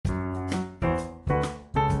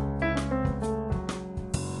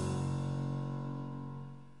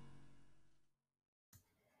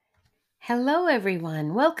Hello,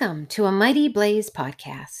 everyone. Welcome to a Mighty Blaze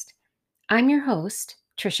podcast. I'm your host,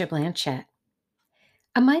 Trisha Blanchet.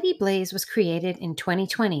 A Mighty Blaze was created in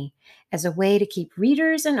 2020 as a way to keep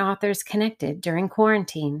readers and authors connected during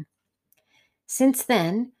quarantine. Since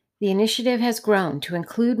then, the initiative has grown to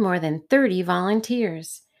include more than 30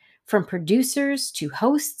 volunteers, from producers to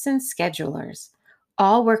hosts and schedulers,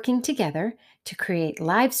 all working together to create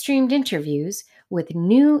live-streamed interviews with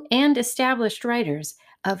new and established writers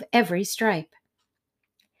of every stripe.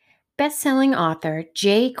 Bestselling author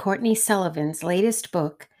Courtney Sullivan's latest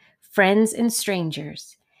book, Friends and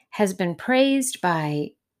Strangers, has been praised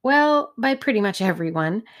by pretty much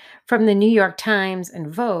everyone, from the New York Times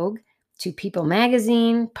and Vogue to People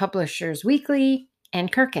Magazine, Publishers Weekly,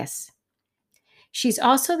 and Kirkus. She's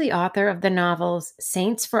also the author of the novels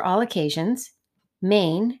Saints for All Occasions,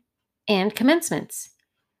 MAINE, and Commencements.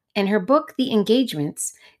 And her book, The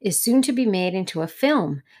Engagements, is soon to be made into a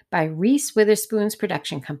film by Reese Witherspoon's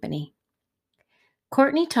production company.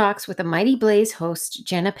 Courtney talks with a Mighty Blaze host,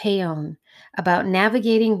 Jenna Paone, about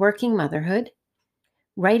navigating working motherhood,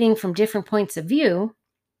 writing from different points of view,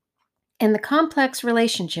 and the complex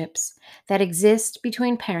relationships that exist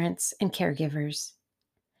between parents and caregivers.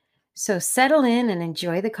 So settle in and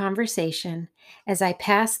enjoy the conversation as I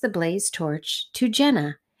pass the Blaze torch to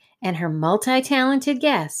Jenna and her multi-talented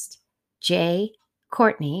guest,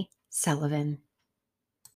 Courtney Sullivan.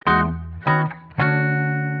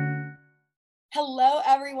 Hello,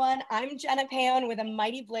 everyone. I'm Jenna Paone with a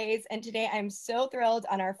Mighty Blaze, and today I'm so thrilled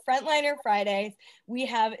on our Frontliner Fridays. We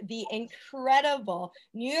have the incredible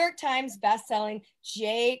New York Times bestselling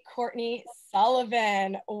Courtney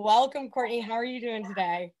Sullivan. Welcome, Courtney. How are you doing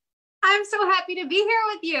today? I'm so happy to be here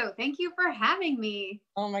with you. Thank you for having me.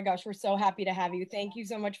 Oh my gosh, we're so happy to have you. Thank you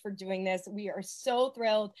so much for doing this. We are so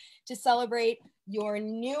thrilled to celebrate your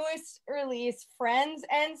newest release, Friends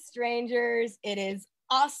and Strangers. It is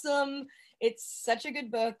awesome. It's such a good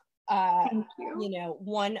book. Thank you. You know,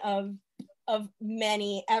 one of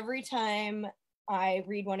many. Every time I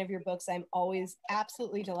read one of your books, I'm always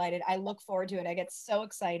absolutely delighted. I look forward to it. I get so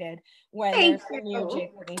excited when there's a new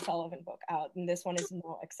Courtney Sullivan book out, and this one is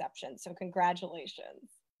no exception. So congratulations.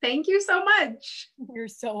 Thank you so much. You're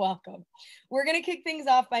so welcome. We're going to kick things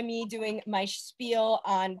off by me doing my spiel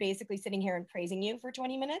on basically sitting here and praising you for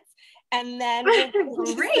 20 minutes. And then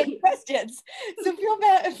we'll Great. questions. So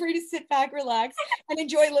feel free to sit back, relax, and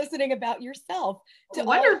enjoy listening about yourself. To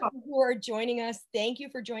Wonderful. all who are joining us, thank you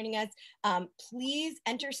for joining us. Please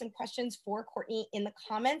enter some questions for Courtney in the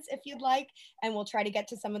comments if you'd like, and we'll try to get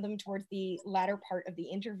to some of them towards the latter part of the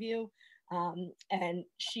interview. And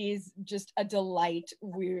she's just a delight.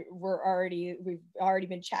 We've already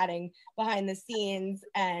been chatting behind the scenes,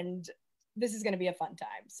 and this is going to be a fun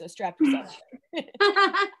time. So strap yourself in.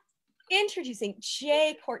 Introducing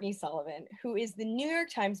Courtney Sullivan, who is the New York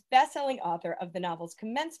Times bestselling author of the novels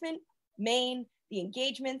Commencement, MAINE, The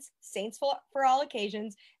Engagements, Saints for All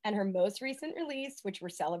Occasions, and her most recent release, which we're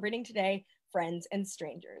celebrating today, Friends and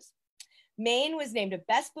Strangers. MAINE was named a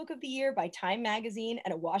Best Book of the Year by Time Magazine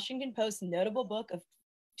and a Washington Post Notable Book of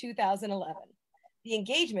 2011. The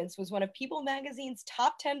Engagements was one of People Magazine's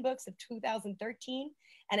top 10 books of 2013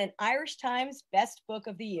 and an Irish Times Best Book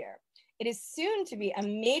of the Year. It is soon to be a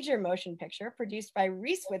major motion picture produced by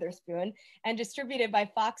Reese Witherspoon and distributed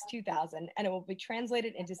by Fox 2000, and it will be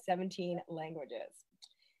translated into 17 languages.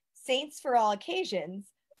 Saints for All Occasions.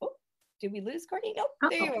 Did we lose Courtney? Nope,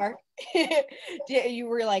 there you are. You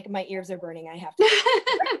were like, my ears are burning. I have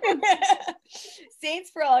to.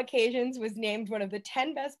 Saints for All Occasions was named one of the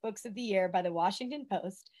 10 best books of the year by the Washington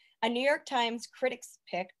Post, a New York Times Critics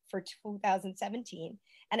Pick for 2017,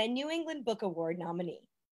 and a New England Book Award nominee.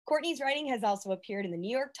 Courtney's writing has also appeared in the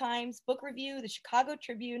New York Times, Book Review, the Chicago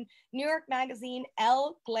Tribune, New York Magazine,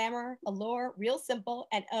 Elle, Glamour, Allure, Real Simple,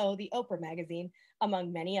 and the Oprah Magazine,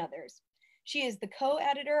 among many others. She is the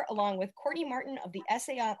co-editor, along with Courtney Martin, of the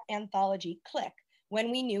essay anthology Click, When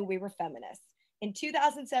We Knew We Were Feminists. In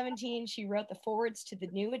 2017, she wrote the forwards to the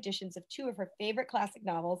new editions of two of her favorite classic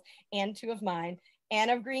novels, and two of mine, Anne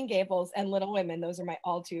of Green Gables and Little Women. Those are my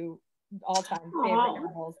all-time favorite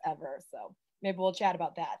novels ever. So maybe we'll chat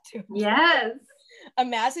about that too. Yes. A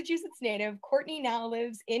Massachusetts native, Courtney now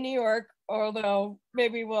lives in New York, although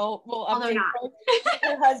maybe we'll update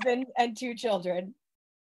her husband and two children.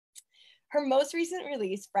 Her most recent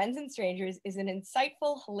release, Friends and Strangers, is an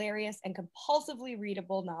insightful, hilarious, and compulsively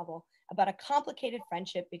readable novel about a complicated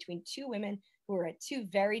friendship between two women who are at two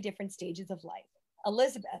very different stages of life.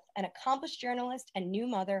 Elizabeth, an accomplished journalist and new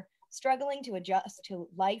mother, struggling to adjust to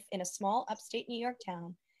life in a small upstate New York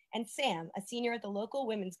town, and Sam, a senior at the local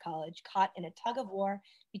women's college, caught in a tug of war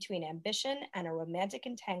between ambition and a romantic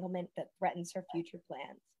entanglement that threatens her future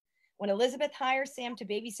plans. When Elizabeth hires Sam to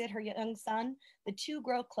babysit her young son, the two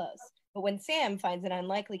grow close. But when Sam finds an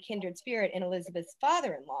unlikely kindred spirit in Elizabeth's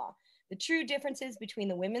father-in-law, the true differences between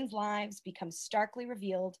the women's lives become starkly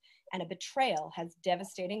revealed, and a betrayal has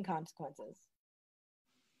devastating consequences.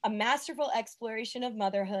 A masterful exploration of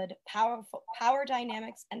motherhood, power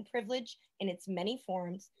dynamics, and privilege in its many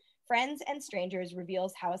forms, Friends and Strangers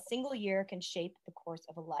reveals how a single year can shape the course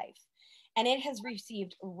of a life. And it has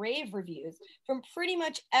received rave reviews from pretty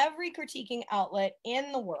much every critiquing outlet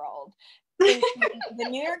in the world, including the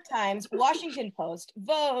New York Times, Washington Post,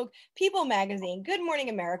 Vogue, People Magazine, Good Morning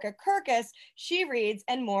America, Kirkus, She Reads,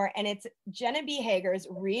 and more. And it's Jenna B. Hager's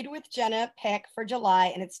Read with Jenna pick for July,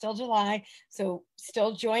 and it's still July, so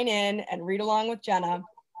still join in and read along with Jenna.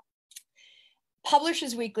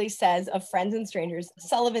 Publishers Weekly says of Friends and Strangers,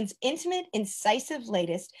 Sullivan's intimate, incisive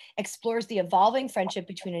latest explores the evolving friendship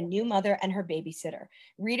between a new mother and her babysitter.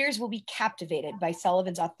 Readers will be captivated by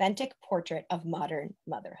Sullivan's authentic portrait of modern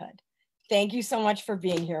motherhood. Thank you so much for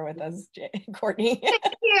being here with us, Courtney.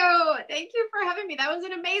 Thank you. Thank you for having me. That was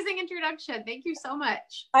an amazing introduction. Thank you so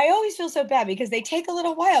much. I always feel so bad because they take a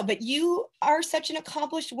little while, but you are such an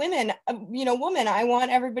accomplished woman. I want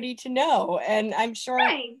everybody to know, and I'm sure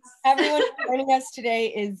everyone joining us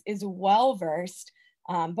today is well versed.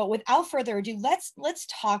 But without further ado, let's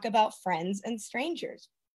talk about Friends and Strangers.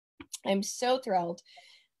 I'm so thrilled.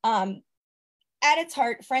 At its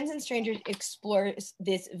heart, Friends and Strangers explores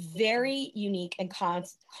this very unique and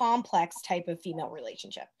complex type of female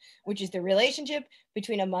relationship, which is the relationship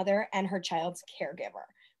between a mother and her child's caregiver,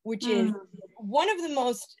 which is one of the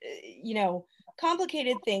most,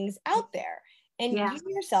 complicated things out there. And you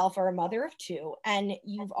yourself are a mother of two, and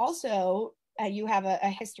you've also, you have a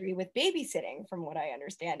history with babysitting, from what I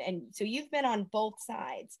understand. And so you've been on both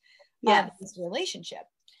sides of this relationship.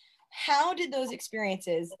 How did those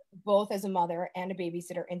experiences, both as a mother and a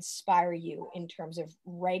babysitter, inspire you in terms of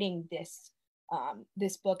writing this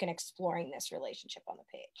book and exploring this relationship on the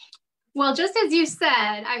page? Well, just as you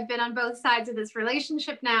said, I've been on both sides of this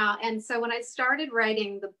relationship now. And so when I started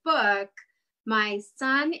writing the book, my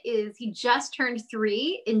son he just turned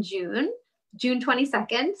 3 in June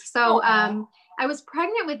 22nd. So I was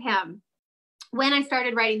pregnant with him when I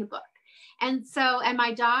started writing the book. And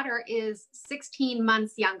my daughter is 16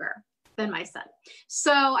 months younger than my son.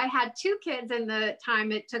 So I had 2 kids in the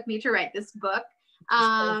time it took me to write this book.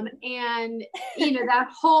 And, that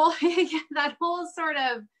whole sort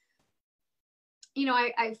of,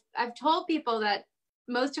 I've told people that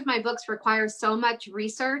most of my books require so much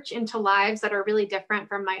research into lives that are really different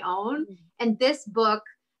from my own. And this book,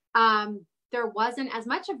 there wasn't as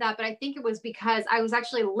much of that, but I think it was because I was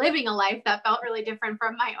actually living a life that felt really different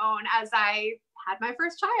from my own as I had my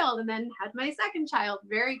first child and then had my second child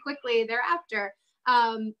very quickly thereafter.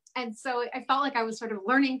 And so I felt like I was sort of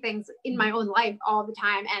learning things in my own life all the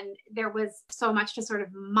time. And there was so much to sort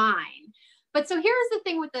of mine. But so here's the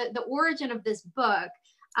thing with the origin of this book.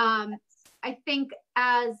 I think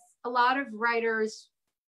as a lot of writers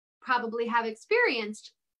probably have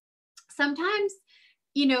experienced, sometimes,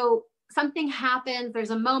 something happens, there's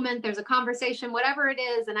a moment, there's a conversation, whatever it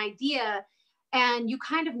is, an idea, and you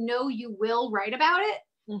kind of know you will write about it,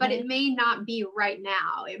 but it may not be right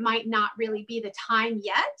now. It might not really be the time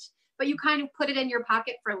yet, but you kind of put it in your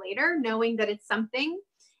pocket for later, knowing that it's something.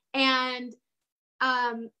 And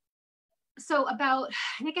so about,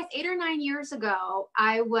 I guess 8 or 9 years ago,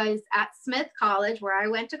 I was at Smith College, where I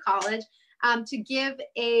went to college, to give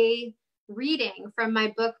a reading from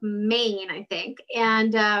my book, MAINE, I think.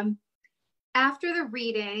 And after the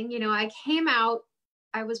reading, I came out,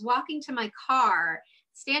 I was walking to my car,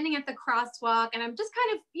 standing at the crosswalk, and I'm just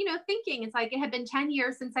kind of, thinking, it's like it had been 10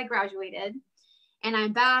 years since I graduated, and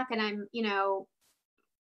I'm back and I'm,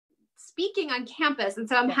 speaking on campus. And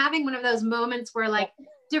so I'm having one of those moments where like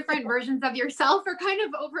different versions of yourself are kind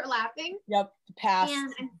of overlapping. Yep. Past.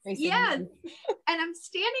 And yes. And I'm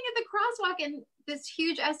standing at the crosswalk and this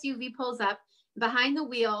huge SUV pulls up. Behind the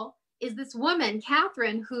wheel is this woman,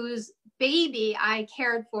 Catherine, whose baby I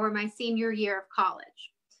cared for my senior year of college.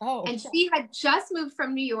 Oh. And she had just moved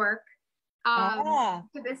from New York to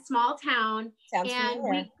this small town. Sounds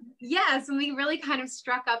familiar. We really kind of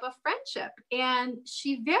struck up a friendship. And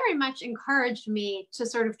she very much encouraged me to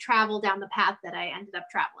sort of travel down the path that I ended up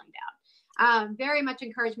traveling down. Very much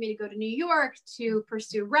encouraged me to go to New York, to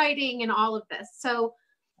pursue writing and all of this. So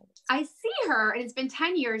I see her, and it's been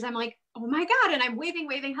 10 years. I'm like, oh my God. And I'm waving,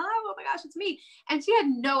 hello, oh my gosh, it's me. And she had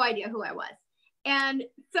no idea who I was. And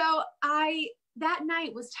so I, that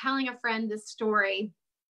night, was telling a friend this story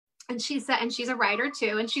and she said, and she's a writer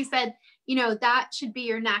too. And she said, you know, that should be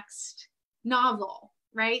your next novel,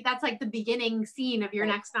 right? That's like the beginning scene of your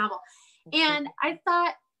next novel. And I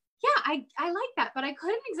thought, yeah, I like that, but I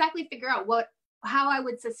couldn't exactly figure out how I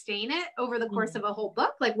would sustain it over the course of a whole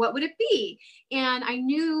book. Like, what would it be? And I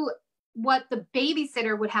knew what the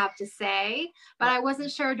babysitter would have to say, but I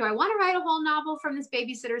wasn't sure, do I want to write a whole novel from this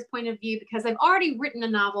babysitter's point of view? Because I've already written a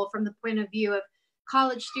novel from the point of view of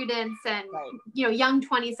college students and, you know, young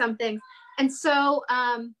 20 somethings. And so,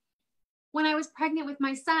 when I was pregnant with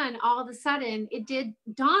my son, all of a sudden it did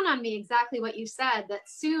dawn on me exactly what you said, that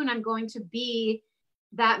soon I'm going to be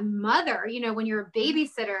that mother. You know, when you're a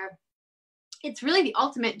babysitter, it's really the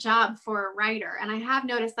ultimate job for a writer. And I have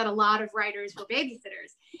noticed that a lot of writers were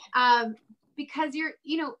babysitters, because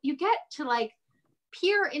you get to like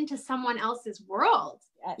peer into someone else's world.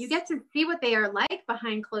 Yes. You get to see what they are like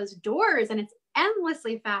behind closed doors, and it's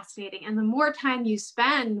endlessly fascinating. And the more time you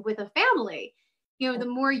spend with a family, you know, the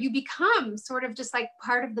more you become sort of just like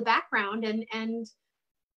part of the background, and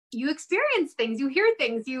you experience things, you hear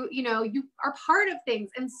things, you are part of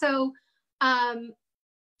things. And so,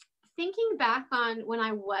 thinking back on when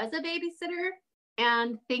I was a babysitter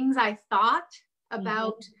and things I thought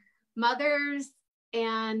about mothers,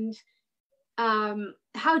 and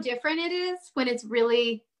how different it is when it's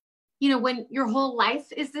really, you know, when your whole life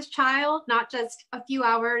is this child, not just a few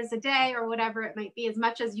hours a day or whatever it might be, as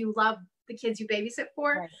much as you love the kids you babysit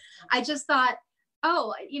for. Right. I just thought,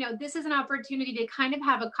 oh, you know, this is an opportunity to kind of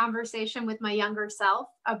have a conversation with my younger self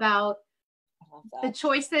about the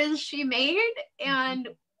choices she made, and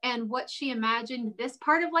what she imagined this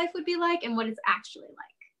part of life would be like and what it's actually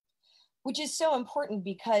like. Which is so important,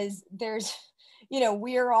 because there's, you know,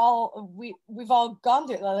 we've all gone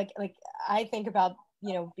through, like I think about,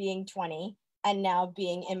 you know, being 20 and now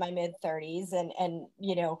being in my mid 30s, and,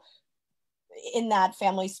 you know, in that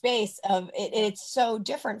family space of it's so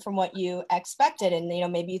different from what you expected. And, you know,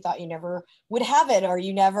 maybe you thought you never would have it, or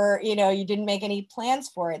you never, you know, you didn't make any plans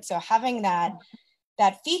for it. So having that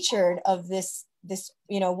featured of this,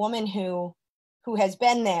 you know, woman who has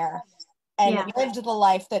been there and lived the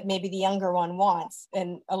life that maybe the younger one wants.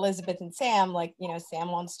 And Elizabeth and Sam, like, you know,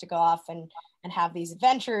 Sam wants to go off and have these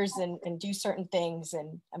adventures and do certain things.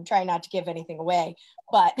 And I'm trying not to give anything away,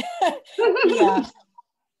 but yeah.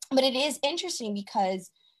 But it is interesting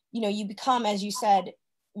because, you know, you become, as you said,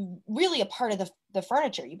 really a part of the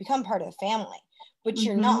furniture. You become part of the family, but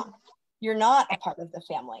you're not a part of the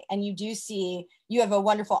family. And you do see, you have a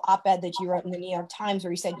wonderful op-ed that you wrote in the New York Times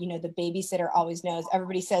where you said, you know, the babysitter always knows.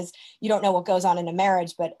 Everybody says you don't know what goes on in a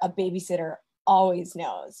marriage, but a babysitter always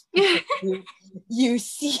knows. You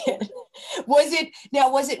see it. Was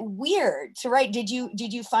it weird to write? Did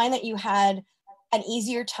you find that you had an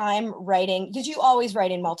easier time writing, because you always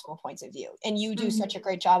write in multiple points of view, and you do such a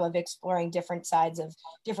great job of exploring different sides of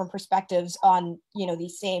different perspectives on, you know,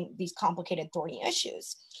 these complicated, thorny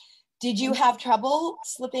issues. Did you have trouble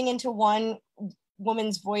slipping into one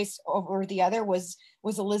woman's voice over the other? Was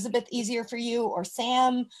Elizabeth easier for you, or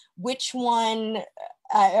Sam? Which one?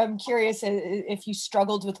 I'm curious if you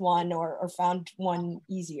struggled with one or found one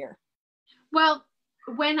easier. Well,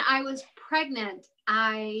 when I was pregnant,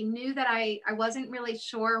 I knew that I wasn't really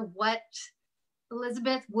sure what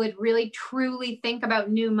Elizabeth would really truly think about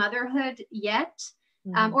new motherhood yet.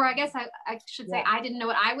 Or I guess I should say I didn't know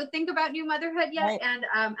what I would think about new motherhood yet. Right. And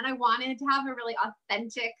I wanted to have a really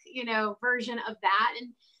authentic, you know, version of that.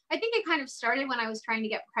 And I think it kind of started when I was trying to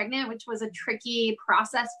get pregnant, which was a tricky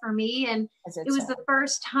process for me. And it was the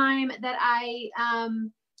first time that I,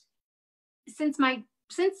 since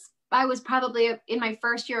I was probably in my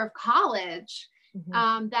first year of college,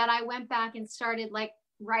 that I went back and started like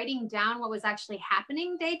writing down what was actually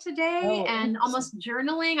happening day to day, and almost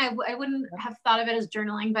journaling. I wouldn't have thought of it as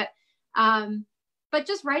journaling, but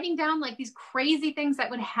just writing down like these crazy things that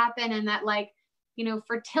would happen, and that, like, you know,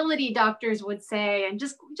 fertility doctors would say, and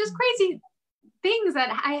just crazy things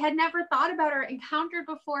that I had never thought about or encountered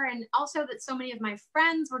before. And also that so many of my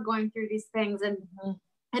friends were going through these things,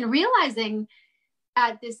 and realizing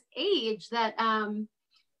at this age that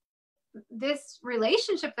this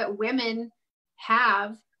relationship that women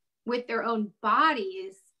have with their own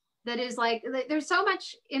bodies, that is like, there's so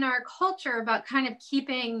much in our culture about kind of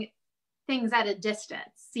keeping things at a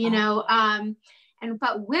distance, you know,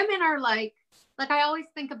 but women are like I always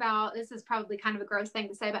think about, this is probably kind of a gross thing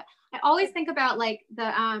to say, but I always think about like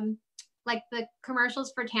the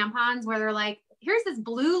commercials for tampons where they're like, here's this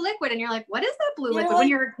blue liquid, and you're like, what is that blue liquid? When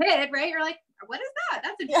you're a kid, right? You're like, what is that?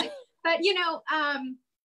 That's interesting. But, you know,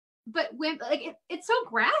 but when, like, it's so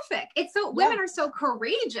graphic. It's so, women are so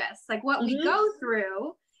courageous, like what we go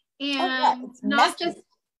through, and not messy.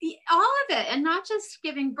 all of it, and not just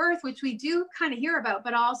giving birth, which we do kind of hear about,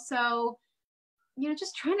 but also, you know,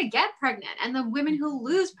 just trying to get pregnant, and the women who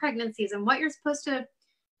lose pregnancies, and what you're supposed to,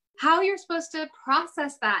 how you're supposed to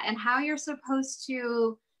process that, and how you're supposed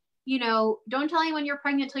to, you know, don't tell anyone you're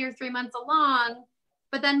pregnant till you're 3 months along.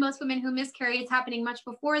 But then most women who miscarry, it's happening much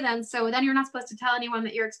before then. So then you're not supposed to tell anyone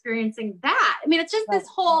that you're experiencing that. I mean, it's just this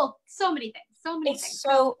whole, so many things.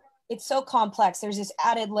 It's so complex. There's this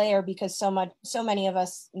added layer because so many of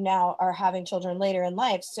us now are having children later in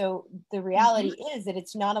life. So the reality is that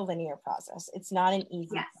it's not a linear process. It's not an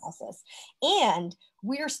easy process. And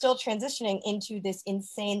we're still transitioning into this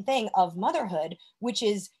insane thing of motherhood, which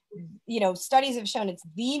is, you know, studies have shown it's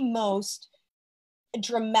the most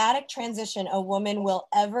dramatic transition a woman will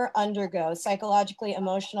ever undergo, psychologically,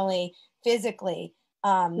 emotionally, physically,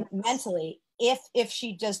 mentally, if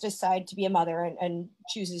she does decide to be a mother and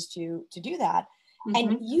chooses to do that.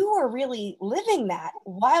 And you are really living that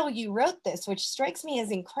while you wrote this, which strikes me as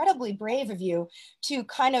incredibly brave of you to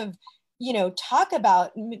kind of, you know, talk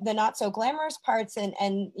about the not so glamorous parts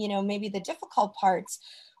and you know, maybe the difficult parts.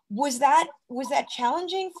 Was that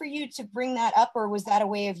challenging for you to bring that up, or was that a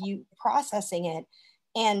way of you processing it?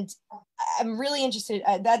 And I'm really interested,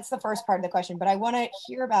 that's the first part of the question, but I want to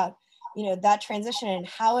hear about, you know, that transition and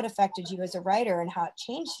how it affected you as a writer and how it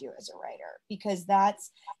changed you as a writer, because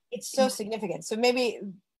it's so significant. So maybe,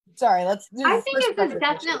 sorry, let's do I think this is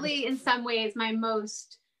definitely in some ways my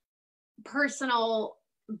most personal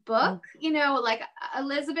book. You know, like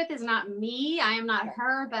Elizabeth is not me, I am not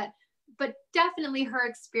her, but definitely her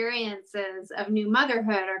experiences of new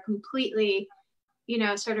motherhood are completely, you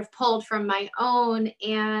know, sort of pulled from my own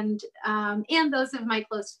and those of my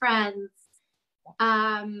close friends.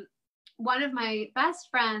 One of my best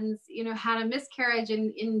friends, you know, had a miscarriage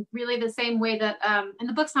in really the same way that, and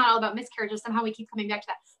the book's not all about miscarriages, somehow we keep coming back to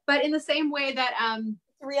that, but in the same way that,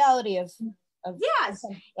 the reality of yes,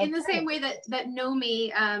 in the same way that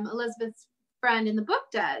Nomi, Elizabeth's friend in the book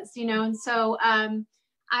does, you know. And so,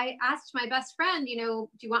 I asked my best friend, you know,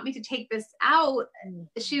 do you want me to take this out?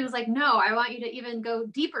 She was like, no, I want you to even go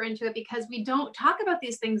deeper into it because we don't talk about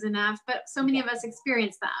these things enough, but so many of us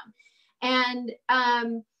experience them.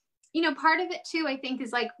 And, you know, part of it too, I think,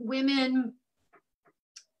 is like women,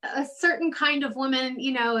 a certain kind of woman,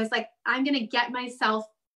 you know, is like, I'm going to get myself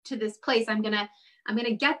to this place. I'm going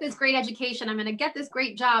to get this great education. I'm going to get this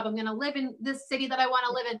great job. I'm going to live in this city that I want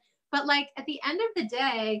to live in. But like, at the end of the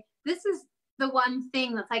day, this is the one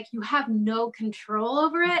thing that's like, you have no control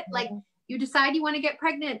over it. Like you decide you want to get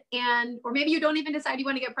pregnant or maybe you don't even decide you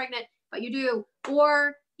want to get pregnant, but you do.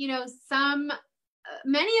 Or, you know,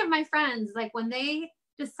 many of my friends, like when they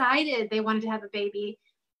decided they wanted to have a baby,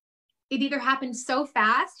 it either happened so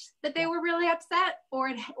fast that they were really upset or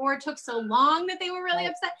it took so long that they were really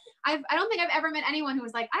upset. I don't think I've ever met anyone who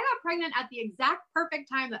was like, I got pregnant at the exact perfect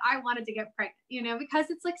time that I wanted to get pregnant, you know,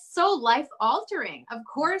 because it's like so life altering. Of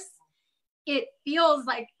course, it feels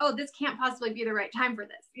like, oh, this can't possibly be the right time for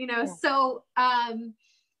this, you know? Yeah. So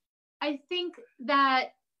I think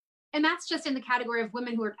that, and that's just in the category of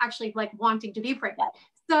women who are actually like wanting to be pregnant.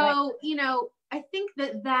 So, you know, I think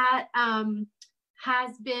that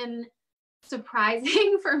has been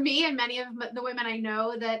surprising for me and many of the women I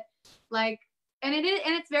know that like, and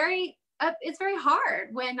it's very hard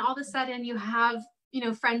when all of a sudden you have, you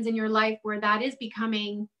know, friends in your life where that is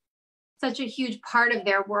becoming such a huge part of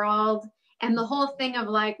their world. And the whole thing of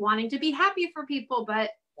like wanting to be happy for people, but,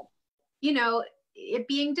 you know, it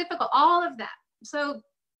being difficult, all of that. So,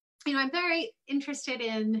 you know, I'm very interested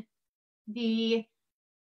in the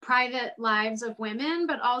private lives of women,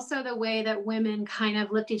 but also the way that women kind of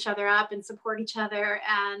lift each other up and support each other.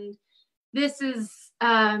 And this is,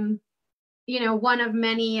 you know, one of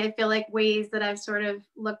many, I feel like, ways that I've sort of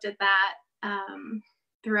looked at that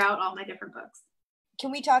throughout all my different books. Can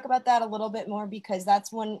we talk about that a little bit more? Because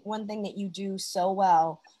that's one thing that you do so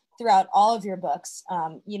well throughout all of your books.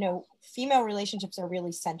 You know, female relationships are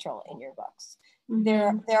really central in your books.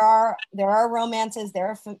 Mm-hmm. There are romances, there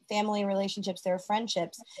are family relationships, there are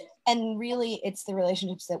friendships, and really it's the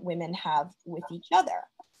relationships that women have with each other.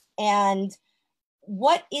 And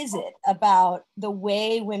what is it about the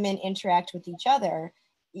way women interact with each other,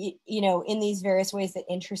 you know, in these various ways that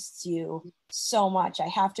interests you so much? I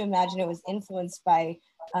have to imagine it was influenced by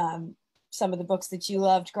some of the books that you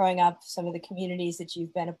loved growing up, some of the communities that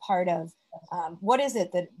you've been a part of. What is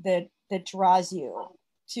it that draws you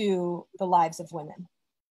to the lives of women?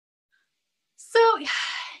 So,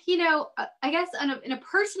 you know, I guess in a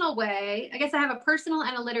personal way, I guess I have a personal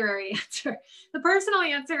and a literary answer. The personal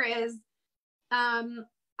answer is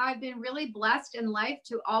I've been really blessed in life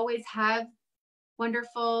to always have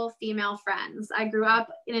wonderful female friends. I grew up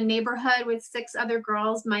in a neighborhood with 6 other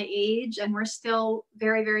girls my age, and we're still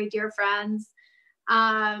very, very dear friends.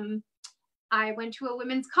 I went to a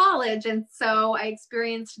women's college, and so I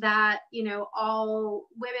experienced that, you know, all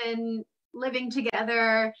women living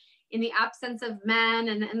together in the absence of men.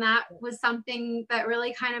 And that was something that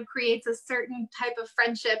really kind of creates a certain type of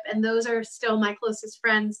friendship. And those are still my closest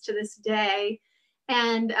friends to this day.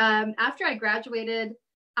 And after I graduated,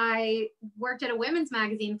 I worked at a women's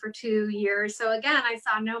magazine for 2 years. So again, I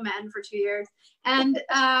saw no men for 2 years. And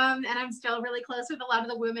I'm still really close with a lot of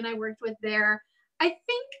the women I worked with there. I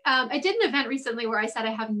think I did an event recently where I said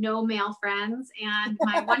I have no male friends, and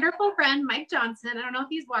my wonderful friend, Mike Johnson, I don't know if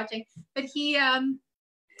he's watching, but he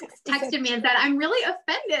texted me and said, I'm really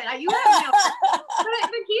offended. You have male friends.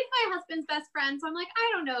 But he's my husband's best friend. So I'm like,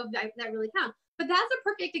 I don't know if that really counts. But that's a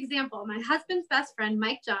perfect example. My husband's best friend,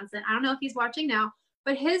 Mike Johnson, I don't know if he's watching now,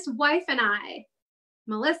 but his wife and I,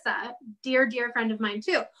 Melissa, dear, dear friend of mine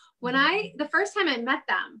too. The first time I met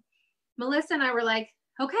them, Melissa and I were like,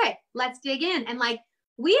 okay, let's dig in. And like,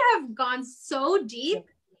 we have gone so deep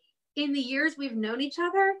in the years we've known each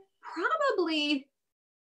other, probably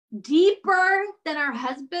deeper than our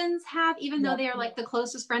husbands have, even though they are like the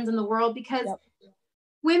closest friends in the world, because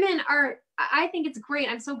women are, I think it's great.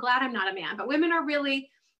 I'm so glad I'm not a man, but women are really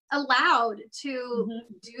allowed to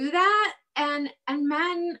do that. And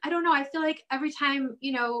men, I don't know. I feel like every time,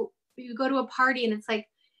 you know, you go to a party and it's like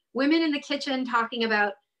women in the kitchen talking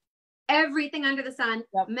about everything under the sun,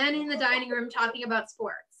 men in the dining room talking about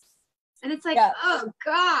sports. And it's like, oh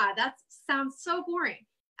God, that sounds so boring.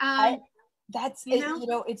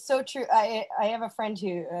 It's so true. I have a friend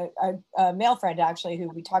who, a male friend actually, who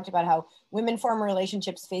we talked about how women form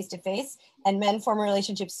relationships face to face and men form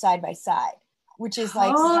relationships side by side, which is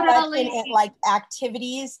like, like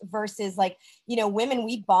activities versus like, you know, women,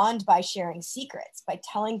 we bond by sharing secrets, by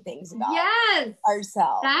telling things about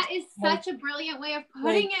ourselves. That is such a brilliant way of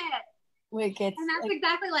putting it. And that's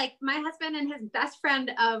exactly like my husband and his best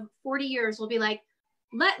friend of 40 years will be like,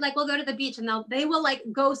 we'll go to the beach and they will like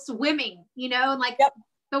go swimming, you know, and like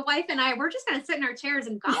the wife and I, we're just going to sit in our chairs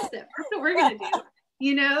and gossip. That's what we're going to do,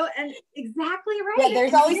 you know, and exactly right. Yeah,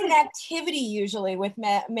 there's always an activity usually with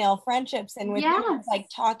male friendships, and with women, like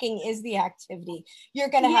talking is the activity. You're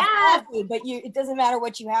going to have coffee, but it doesn't matter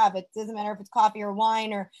what you have. It doesn't matter if it's coffee or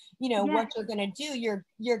wine or, you know, what you're going to do.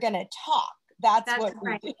 You're going to talk. That's what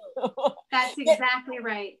we do. That's exactly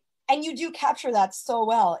right. And you do capture that so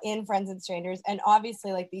well in Friends and Strangers, and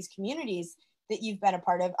obviously like these communities that you've been a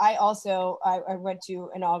part of. I went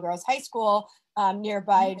to an all-girls high school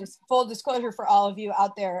nearby. Just full disclosure for all of you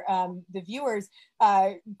out there, the viewers,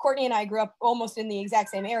 Courtney and I grew up almost in the exact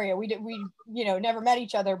same area. We you know, never met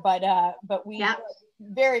each other, but we were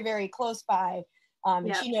very, very close by.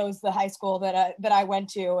 And she knows the high school that I went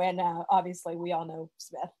to, and obviously we all know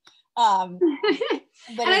Smith.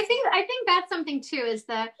 But I think that's something too, is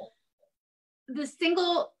that the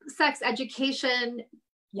single sex education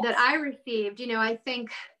that I received, you know, I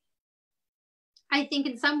think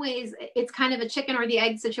in some ways it's kind of a chicken or the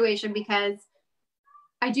egg situation, because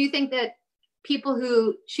I do think that people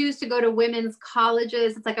who choose to go to women's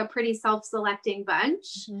colleges, it's like a pretty self-selecting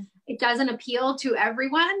bunch. It doesn't appeal to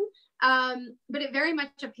everyone, but it very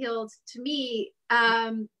much appealed to me.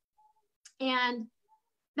 And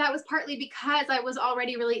that was partly because I was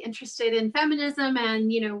already really interested in feminism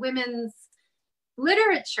and, you know, women's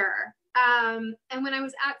literature. And when I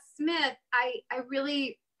was at Smith,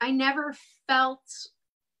 I never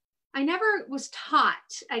was taught,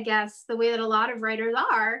 I guess, the way that a lot of writers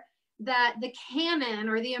are, that the canon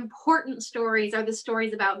or the important stories are the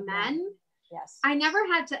stories about men. Yes. I never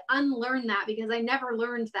had to unlearn that, because I never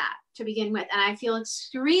learned that to begin with. And I feel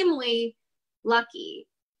extremely lucky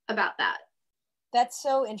about that. That's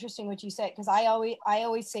so interesting what you said, because I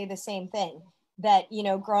always say the same thing, that, you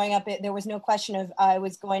know, growing up, there was no question of I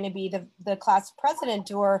was going to be the class president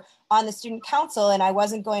or on the student council, and I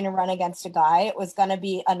wasn't going to run against a guy. It was going to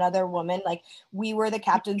be another woman. Like, we were the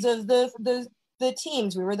captains of the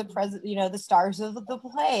teams. We were the president, you know, the stars of the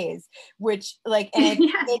plays, which like, and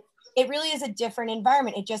it really is a different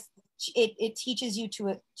environment. It teaches you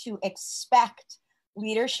to expect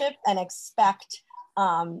leadership and expect,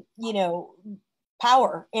 you know,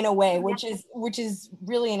 power in a way, which is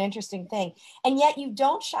really an interesting thing. And yet you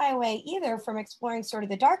don't shy away either from exploring sort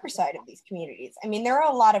of the darker side of these communities. I mean, there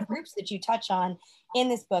are a lot of groups that you touch on in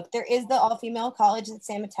this book. There is the all-female college that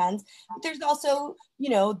Sam attends, but there's also,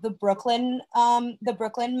 you know, the Brooklyn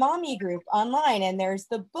mommy group online, and there's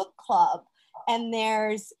the book club, and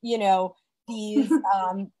there's, you know, these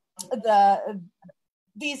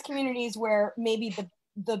these communities where maybe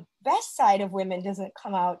the best side of women doesn't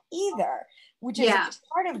come out either, which is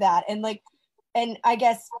part of that. And like, and I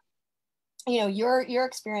guess, you know, your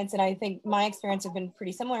experience, and I think my experience have been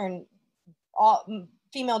pretty similar in all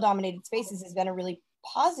female dominated spaces, has been a really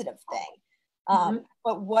positive thing.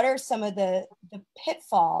 But what are some of the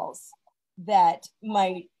pitfalls that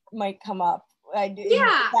might come up? That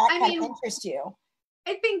kind of interest you?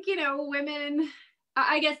 I think, you know, women,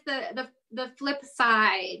 I guess the flip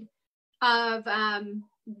side of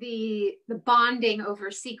the bonding over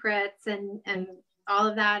secrets and all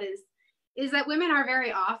of that is that women are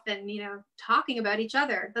very often, you know, talking about each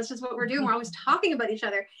other. That's just what we're doing. We're always talking about each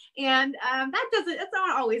other. And that's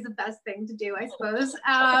not always the best thing to do, I suppose.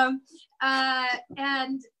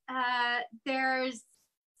 There's,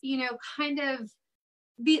 you know, kind of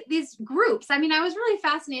these groups. I mean, I was really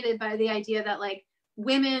fascinated by the idea that like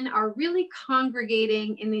women are really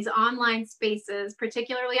congregating in these online spaces,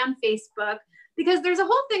 particularly on Facebook, because there's a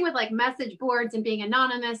whole thing with like message boards and being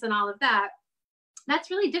anonymous and all of that.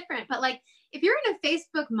 That's really different. But like, if you're in a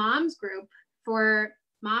Facebook moms group for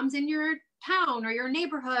moms in your town or your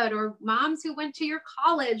neighborhood, or moms who went to your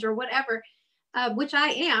college or whatever, which I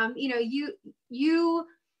am, you know, you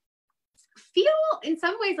feel in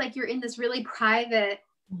some ways like you're in this really private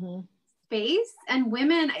space. And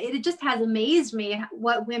women, it just has amazed me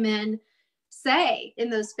what women say in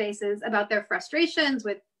those spaces about their frustrations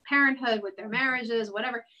with parenthood, with their marriages,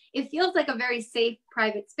 whatever. It feels like a very safe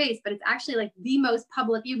private space, but it's actually like the most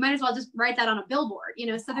public. You might as well just write that on a billboard, you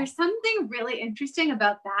know? So there's something really interesting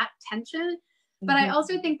about that tension. But I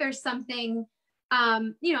also think there's something,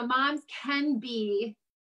 you know, moms can be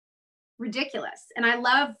ridiculous. And I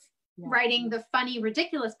love writing the funny,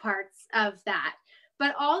 ridiculous parts of that.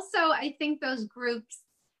 But also I think those groups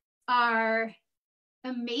are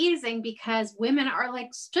amazing because women are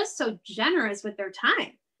like just so generous with their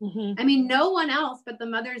time. I mean, no one else but the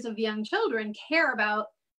mothers of young children care about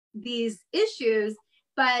these issues,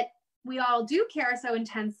 but we all do care so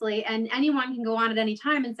intensely. And anyone can go on at any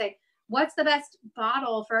time and say, what's the best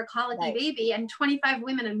bottle for a colicky baby? And 25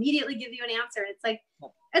 women immediately give you an answer. It's like,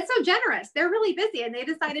 it's so generous. They're really busy and they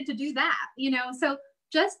decided to do that, you know? So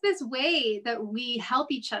just this way that we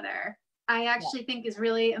help each other, I actually think is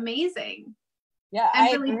really amazing. Yeah.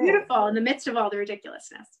 And really beautiful in the midst of all the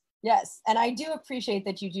ridiculousness. Yes. And I do appreciate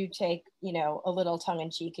that you do take, you know, a little tongue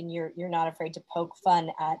in cheek, and you're not afraid to poke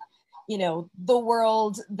fun at, you know, the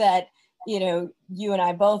world that, you know, you and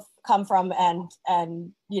I both come from,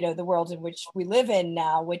 and, you know, the world in which we live in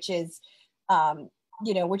now, which is,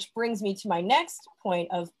 you know, which brings me to my next point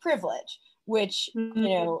of privilege, which, you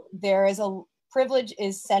know, there is privilege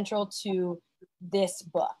is central to this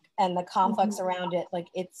book and the complex around it. Like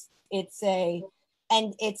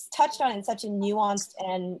and it's touched on in such a nuanced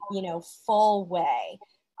and, you know, full way.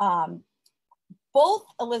 Both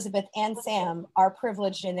Elizabeth and Sam are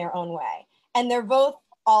privileged in their own way. And they're both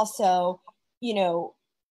also, you know,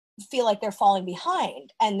 feel like they're falling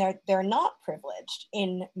behind, and they're not privileged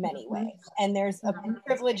in many ways. And there's a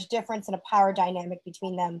privilege difference and a power dynamic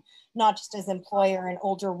between them, not just as employer and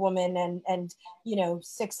older woman and, you know,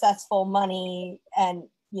 successful money and,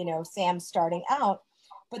 you know, Sam starting out,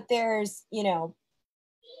 but there's, you know,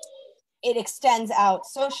 it extends out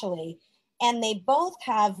socially, and they both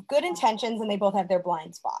have good intentions and they both have their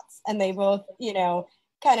blind spots, and they both, you know,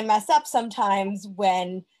 kind of mess up sometimes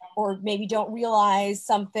when, or maybe don't realize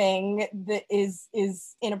something that is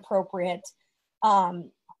inappropriate.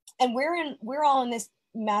 And we're all in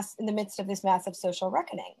the midst of this massive social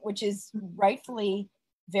reckoning, which is rightfully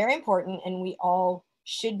very important. And we all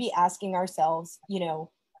should be asking ourselves, you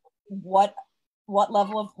know, what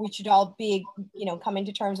level of, we should all be, you know, coming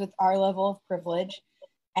to terms with our level of privilege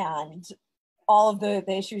and all of the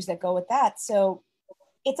issues that go with that. So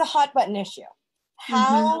it's a hot button issue.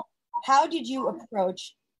 How did you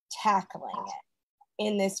approach tackling it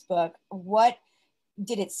in this book? What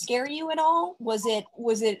did it scare you at all? Was it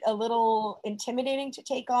a little intimidating to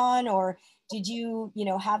take on, or did you, you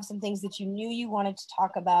know, have some things that you knew you wanted to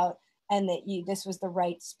talk about and that this was the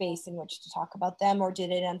right space in which to talk about them, or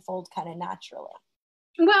did it unfold kind of naturally?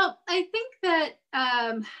 Well, I think that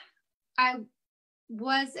I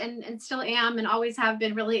was and still am and always have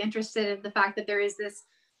been really interested in the fact that there is this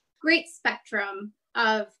great spectrum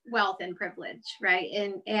of wealth and privilege, right?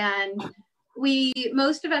 And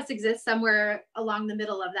most of us exist somewhere along the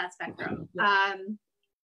middle of that spectrum.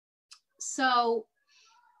 So,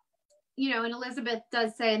 you know, and Elizabeth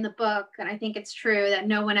does say in the book, and I think it's true, that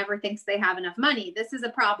no one ever thinks they have enough money. This is a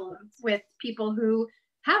problem with people who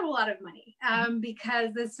have a lot of money,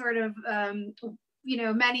 because this sort of, you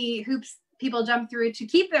know, many hoops people jump through to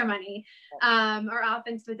keep their money, are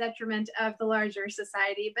often to the detriment of the larger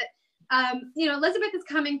society. But you know, Elizabeth is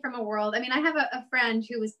coming from a world. I mean, I have a friend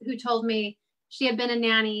who told me she had been a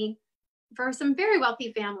nanny for some very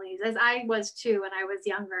wealthy families, as I was too when I was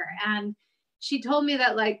younger. And she told me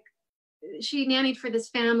that, like, she nannied for this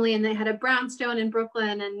family and they had a brownstone in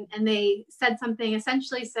Brooklyn, and they said something,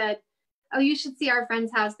 essentially said, oh, you should see our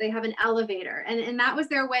friend's house. They have an elevator. And that was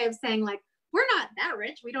their way of saying, like, we're not that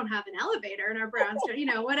rich. We don't have an elevator in our brownstone, you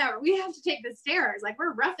know, whatever. We have to take the stairs. Like,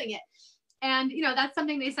 we're roughing it. And, you know, that's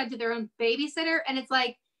something they said to their own babysitter. And it's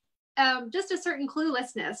like, just a certain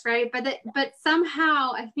cluelessness, right? But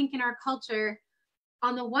somehow I think in our culture,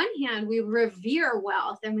 on the one hand, we revere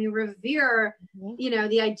wealth and we revere, you know,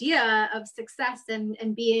 the idea of success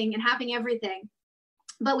and being and having everything.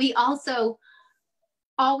 But we also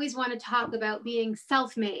always want to talk about being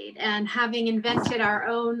self-made and having invented our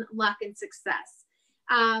own luck and success.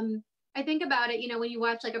 I think about it, you know, when you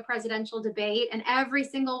watch like a presidential debate and every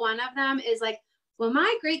single one of them is like, well,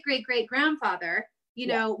 my great, great, great grandfather, you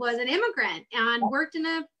know, was an immigrant and worked in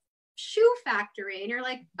a shoe factory. And you're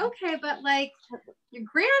like, okay, but like your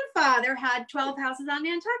grandfather had 12 houses on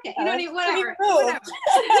Nantucket, you know, whatever.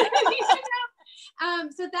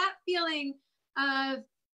 So that feeling of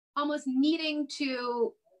almost needing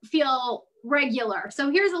to feel regular. So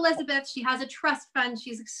here's Elizabeth. She has a trust fund.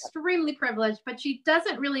 She's extremely privileged, but she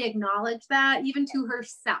doesn't really acknowledge that even to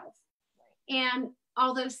herself. And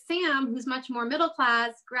although Sam, who's much more middle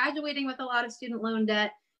class, graduating with a lot of student loan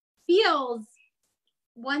debt, feels,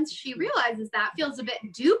 once she realizes that, feels a bit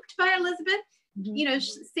duped by Elizabeth. You know,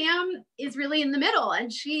 Sam is really in the middle.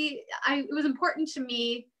 And it was important to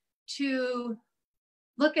me to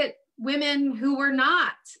look at women who were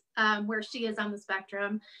not where she is on the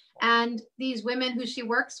spectrum, and these women who she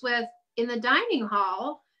works with in the dining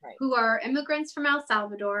hall, who are immigrants from El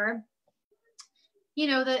Salvador. You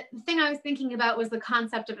know, the thing I was thinking about was the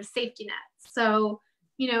concept of a safety net. So,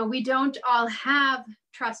 you know, we don't all have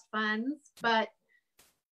trust funds, but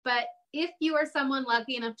if you are someone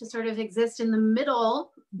lucky enough to sort of exist in the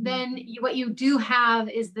middle, then what you do have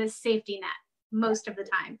is this safety net most of the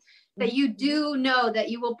time, that you do know that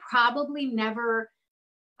you will probably never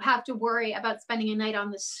have to worry about spending a night on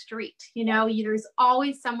the street. You know, there's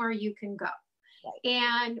always somewhere you can go.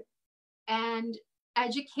 And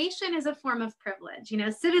education is a form of privilege. You know,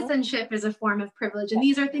 citizenship is a form of privilege. And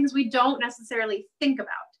these are things we don't necessarily think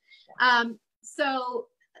about. So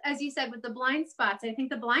as you said, with the blind spots, I think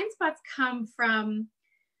the blind spots come from,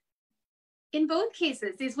 in both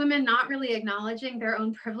cases, these women not really acknowledging their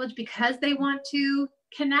own privilege because they want to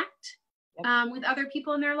connect with other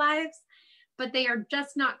people in their lives, but they are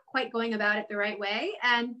just not quite going about it the right way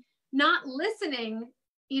and not listening.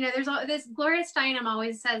 You know, there's this, Gloria Steinem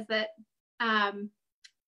always says that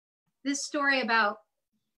this story about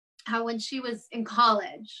how when she was in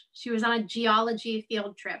college, she was on a geology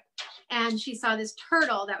field trip and she saw this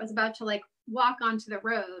turtle that was about to like walk onto the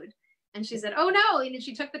road. And she said, oh no, and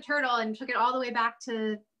she took the turtle and took it all the way back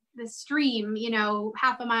to the stream, you know,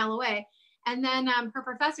 half a mile away. And then her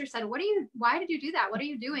professor said, why did you do that? What are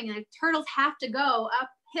you doing? And turtles have to go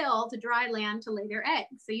uphill to dry land to lay their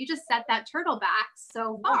eggs. So you just set that turtle back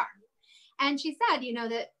so far. And she said, you know,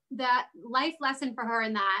 that life lesson for her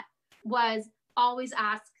in that was always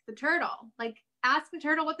ask the turtle, like ask the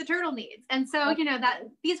turtle what the turtle needs. And so, you know, that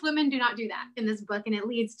these women do not do that in this book, and it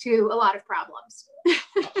leads to a lot of problems.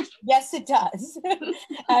 Yes, it does.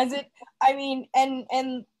 I mean,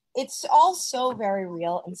 and it's all so very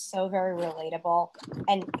real and so very relatable.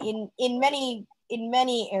 And in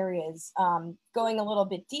many areas, going a little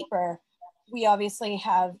bit deeper, we obviously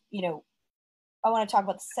have, you know, I want to talk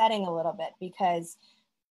about the setting a little bit, because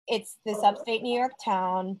it's this upstate New York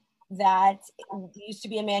town that used to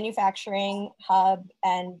be a manufacturing hub,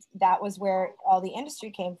 and that was where all the industry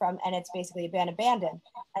came from, and it's basically been abandoned.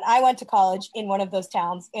 And I went to college in one of those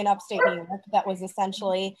towns in upstate New York that was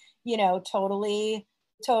essentially, you know, totally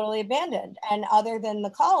abandoned. And other than the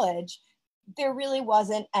college, there really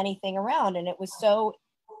wasn't anything around. And it was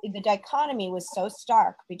the dichotomy was so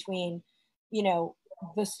stark between, you know,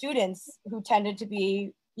 the students who tended to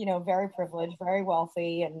be, you know, very privileged, very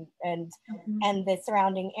wealthy, and the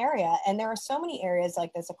surrounding area. And there are so many areas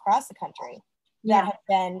like this across the country that have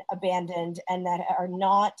been abandoned and that are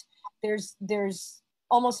not, there's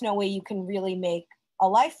almost no way you can really make a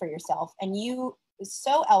life for yourself. And you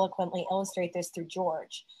so eloquently illustrate this through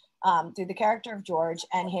George, through the character of George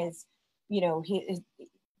and his, you know,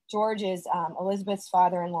 George is Elizabeth's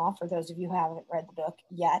father-in-law, for those of you who haven't read the book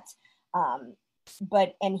yet.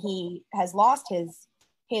 And he has lost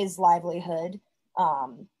his livelihood,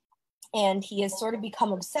 and he has sort of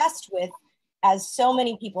become obsessed with as so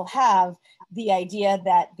many people have, the idea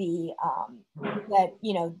that that,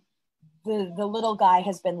 you know, the little guy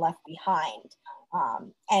has been left behind.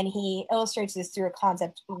 And he illustrates this through a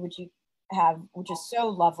concept which you have, which is so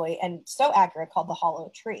lovely and so accurate, called the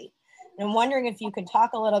hollow tree. And I'm wondering if you can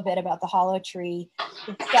talk a little bit about the hollow tree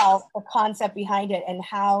itself, the concept behind it, and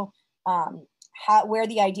how where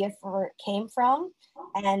the idea for it came from,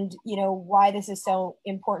 and, you know, why this is so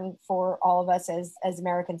important for all of us as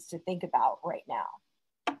Americans to think about right now.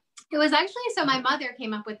 It was actually, so my mother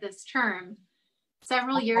came up with this term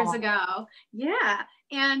several years ago. Yeah.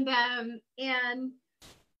 And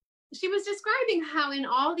she was describing how in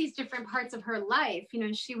all these different parts of her life, you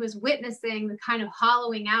know, she was witnessing the kind of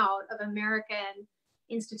hollowing out of American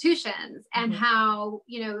institutions, and how,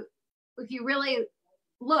 you know, if you really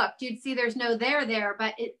looked, you'd see there's no there,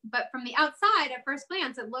 but from the outside at first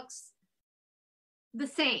glance, it looks the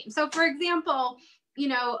same. So for example, you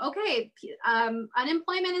know, okay,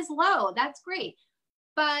 unemployment is low. That's great.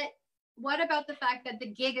 But what about the fact that the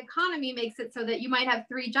gig economy makes it so that you might have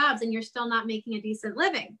 3 jobs and you're still not making a decent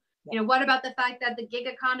living? You know, what about the fact that the gig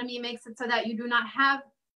economy makes it so that you do not have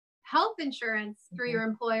health insurance through your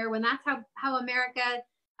employer, when that's how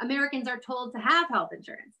Americans are told to have health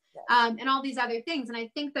insurance, and all these other things. And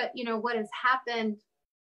I think that, you know, what has happened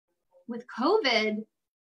with COVID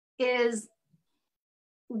is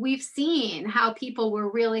we've seen how people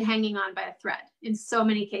were really hanging on by a thread in so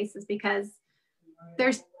many cases, because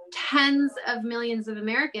there's tens of millions of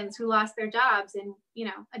Americans who lost their jobs in, you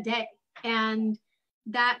know, a day. And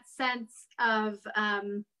that sense of,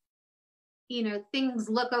 you know, things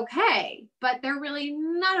look okay, but they're really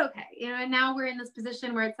not okay. You know, and now we're in this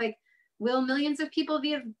position where it's like, will millions of people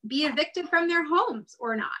be evicted from their homes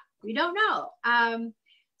or not? We don't know.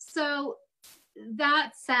 So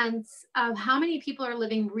that sense of how many people are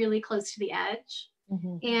living really close to the edge,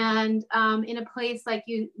 and in a place like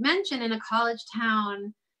you mentioned, in a college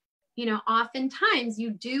town, you know, oftentimes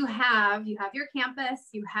you have your campus,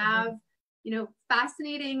 you have, you know,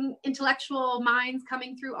 fascinating intellectual minds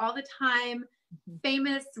coming through all the time.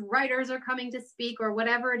 Famous writers are coming to speak or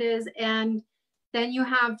whatever it is. And then you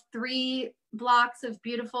have 3 blocks of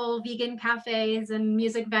beautiful vegan cafes and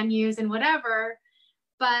music venues and whatever.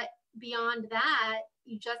 But beyond that,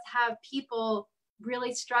 you just have people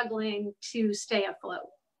really struggling to stay afloat.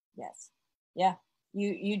 Yes. Yeah,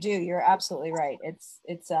 you do. You're absolutely right. It's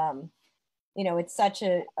you know, it's such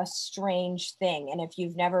a strange thing. And if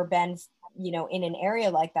you've never been, you know, in an area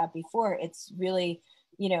like that before, it's really,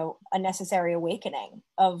 you know, a necessary awakening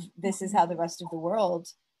of this is how the rest of the world,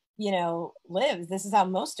 you know, lives. This is how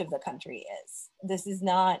most of the country is. This is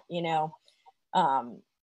not, you know,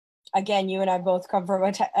 again, you and I both come from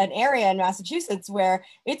an area in Massachusetts where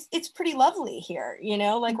it's pretty lovely here, you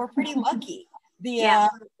know, like we're pretty lucky.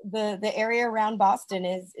 The area around Boston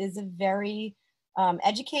is a very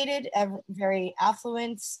educated, very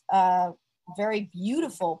affluent, very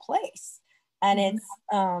beautiful place. And it's,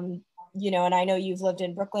 you know, and I know you've lived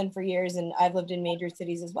in Brooklyn for years, and I've lived in major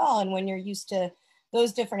cities as well. And when you're used to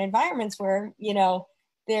those different environments where, you know,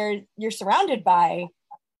 you're surrounded by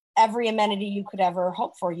every amenity you could ever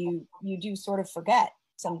hope for, you do sort of forget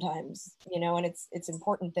sometimes, you know, and it's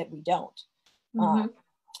important that we don't.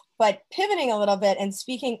 But pivoting a little bit and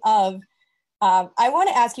speaking of, I want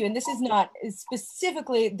to ask you, and this is not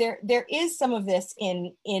specifically, there is some of this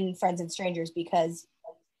in Friends and Strangers, because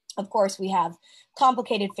of course we have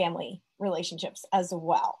complicated family relationships as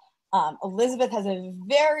well. Elizabeth has a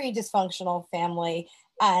very dysfunctional family,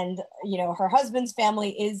 and, you know, her husband's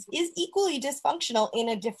family is equally dysfunctional in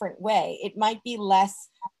a different way. It might be less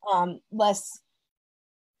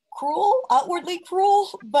cruel, outwardly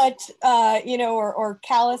cruel, but, you know, or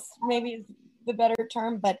callous maybe is the better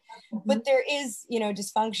term, but there is, you know,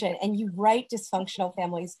 dysfunction, and you write dysfunctional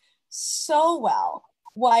families so well,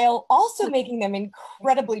 while also making them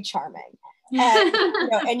incredibly charming. And, you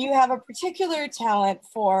know, and you have a particular talent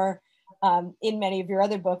for, in many of your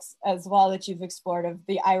other books as well, that you've explored, of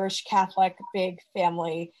the Irish Catholic big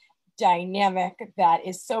family dynamic that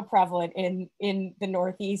is so prevalent in the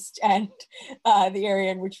Northeast and the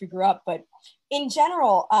area in which we grew up. But in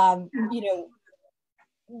general, you know,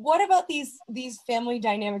 what about these family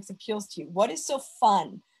dynamics appeals to you? What is so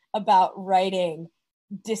fun about writing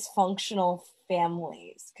dysfunctional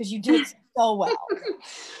families? Because you do it so well.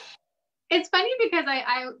 It's funny because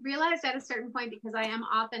I realized at a certain point, because I am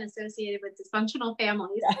often associated with dysfunctional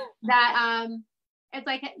families, that it's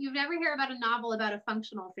like you'd never hear about a novel about a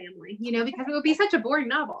functional family, you know, because it would be such a boring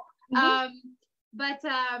novel. But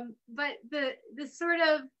the sort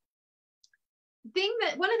of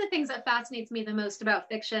one of the things that fascinates me the most about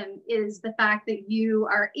fiction is the fact that you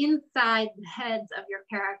are inside the heads of your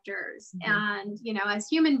characters. And, you know, as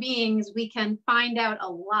human beings, we can find out a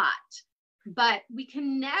lot, but we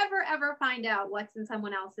can never, ever find out what's in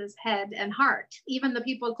someone else's head and heart, even the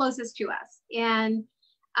people closest to us. And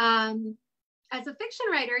as a fiction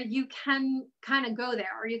writer, you can kind of go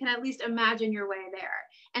there, or you can at least imagine your way there.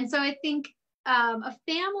 And so I think a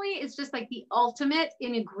family is just like the ultimate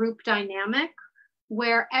in a group dynamic,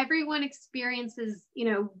 where everyone experiences, you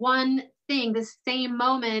know, one thing, the same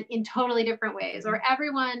moment in totally different ways, or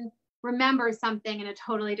everyone remembers something in a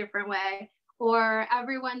totally different way, or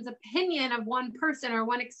everyone's opinion of one person or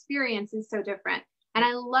one experience is so different. And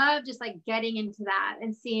I love just like getting into that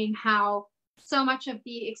and seeing how so much of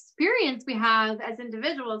the experience we have as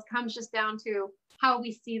individuals comes just down to how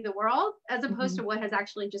we see the world, as opposed to what has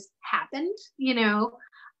actually just happened, you know?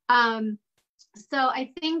 So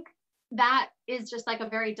I think that is just like a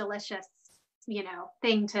very delicious, you know,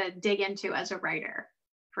 thing to dig into as a writer,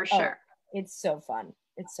 for sure. It's so fun.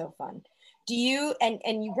 It's so fun. Do you, and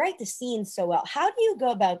you write the scenes so well. How do you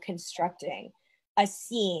go about constructing a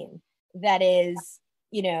scene that is,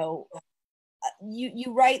 you know,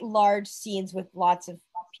 you write large scenes with lots of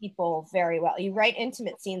people very well. You write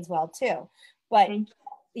intimate scenes well too, but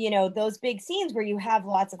you know, those big scenes where you have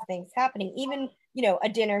lots of things happening, even, you know, a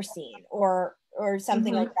dinner scene or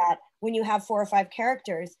something like that, when you have 4 or 5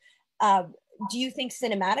 characters, do you think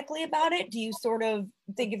cinematically about it? Do you sort of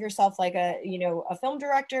think of yourself like a, you know, a film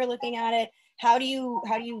director looking at it? How do you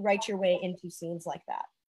write your way into scenes like that?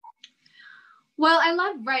 Well, I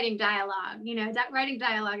love writing dialogue. You know, writing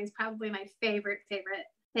dialogue is probably my favorite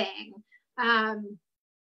thing.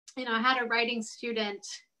 You know, I had a writing student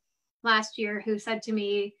last year who said to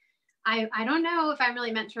me, I don't know if I'm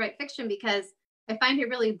really meant to write fiction, because I find it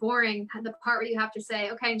really boring, the part where you have to say,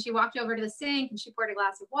 okay, and she walked over to the sink and she poured a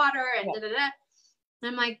glass of water and da-da-da. And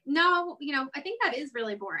I'm like, no, you know, I think that is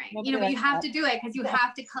really boring. You know, but you have to do it because you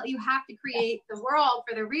have to create the world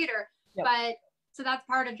for the reader. But so that's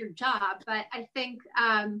part of your job. But I think,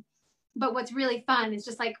 but what's really fun is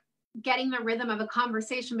just like getting the rhythm of a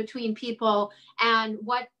conversation between people, and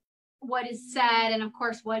what is said, and of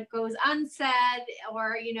course what goes unsaid,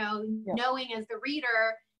 or, you know, knowing as the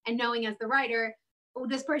reader and knowing as the writer, oh,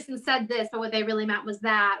 this person said this, but what they really meant was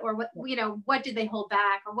that, or what, you know, what did they hold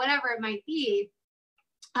back, or whatever it might be.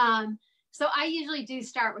 So I usually do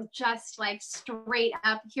start with just like straight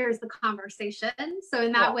up, here's the conversation. So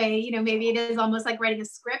in that way, you know, maybe it is almost like writing a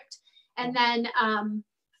script, and then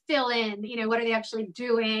fill in, you know, what are they actually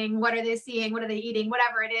doing? What are they seeing? What are they eating?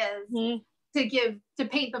 Whatever it is, to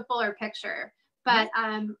paint the fuller picture. But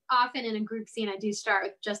often in a group scene, I do start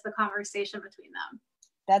with just the conversation between them.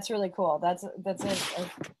 That's really cool. That's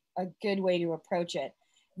a good way to approach it.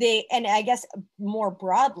 And I guess more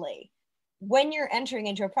broadly, when you're entering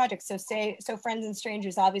into a project, so Friends and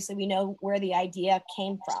Strangers, obviously we know where the idea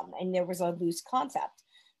came from and there was a loose concept,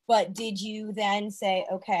 but did you then say,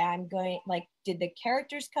 okay, did the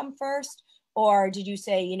characters come first? Or did you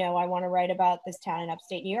say, you know, I want to write about this town in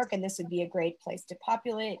upstate New York and this would be a great place to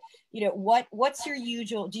populate? You know, what's your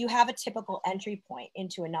usual, do you have a typical entry point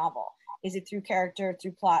into a novel? Is it through character,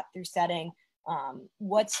 through plot, through setting?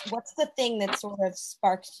 What's the thing that sort of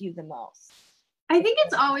sparks you the most? I think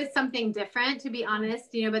it's always something different, to be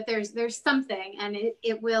honest, you know, but there's something, and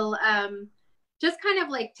it will just kind of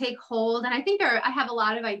like take hold. And I think I have a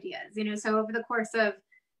lot of ideas, you know, so over the course of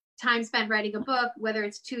time spent writing a book, whether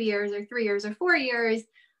it's 2 years or 3 years or 4 years,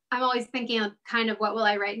 I'm always thinking of kind of what will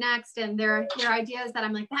I write next. And there are ideas that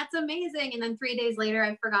I'm like, that's amazing. And then 3 days later,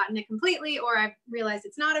 I've forgotten it completely, or I've realized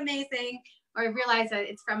it's not amazing, or I've realized that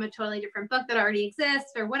it's from a totally different book that already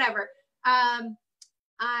exists, or whatever.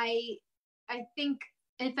 I think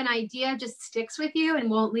if an idea just sticks with you and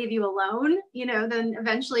won't leave you alone, you know, then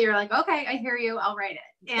eventually you're like, okay, I hear you, I'll write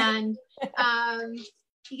it. And,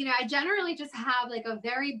 you know, I generally just have like a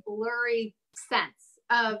very blurry sense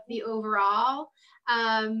of the overall,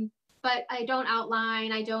 but I don't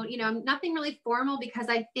outline. I don't, you know, nothing really formal, because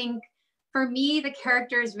I think for me, the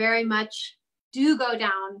characters very much do go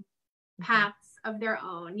down paths of their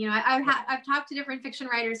own. You know, I've talked to different fiction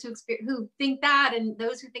writers who think that, and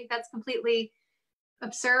those who think that's completely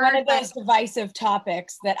absurd. One of those divisive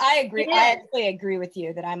topics that I agree. I actually agree with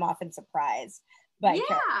you that I'm often surprised by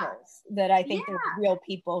characters, that I think they're real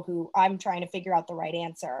people who I'm trying to figure out the right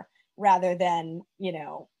answer rather than, you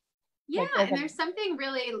know. Yeah, like and there's something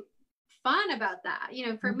really fun about that. You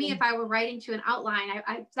know, for me, if I were writing to an outline,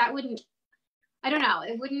 I don't know,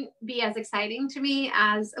 it wouldn't be as exciting to me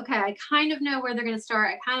as, okay, I kind of know where they're going to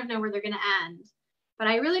start. I kind of know where they're going to end. but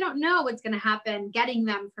I really don't know what's going to happen getting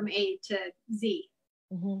them from A to Z.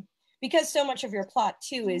 Mm-hmm. Because so much of your plot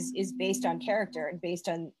too is based on character and based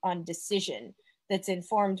on decision that's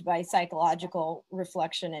informed by psychological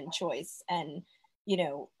reflection and choice, and you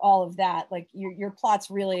know, all of that. Like your plots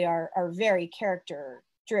really are very character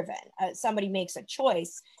driven. Somebody makes a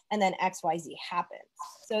choice and then XYZ happens,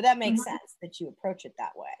 so that makes sense that you approach it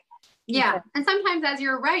that way. Yeah. And sometimes as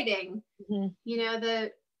you're writing, Mm-hmm. you know,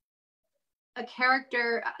 a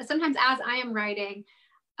character, sometimes as I am writing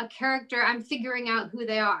a character, I'm figuring out who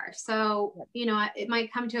they are. So, you know, it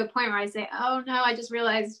might come to a point where I say, oh no, I just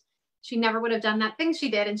realized she never would have done that thing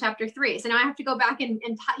she did in chapter 3. So now I have to go back and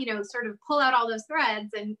you know, sort of pull out all those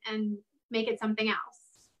threads and make it something else.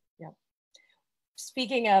 Yeah.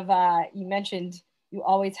 Speaking of, you mentioned you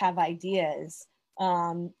always have ideas.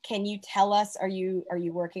 Can you tell us, are you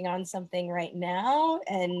working on something right now?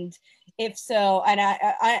 And if so, and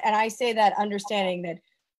I say that understanding that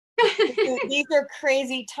these are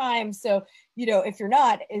crazy times. So, you know, if you're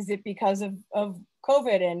not, is it because of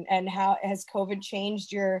COVID, and how has COVID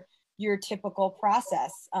changed your typical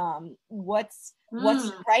process? What's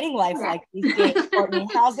writing life like these days, Courtney?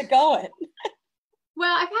 How's it going?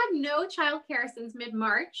 Well, I've had no childcare since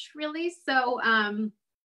mid-March, really. So,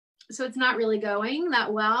 so it's not really going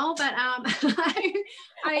that well, but of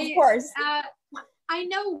course. I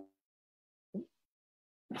know.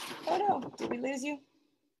 Oh no, did we lose you?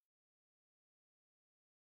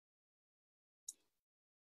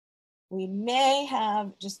 We may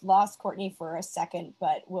have just lost Courtney for a second,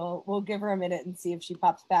 but we'll give her a minute and see if she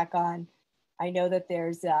pops back on. I know that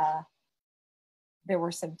there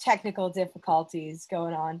were some technical difficulties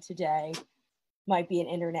going on today. Might be an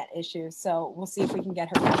internet issue, so we'll see if we can get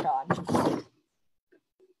her back on.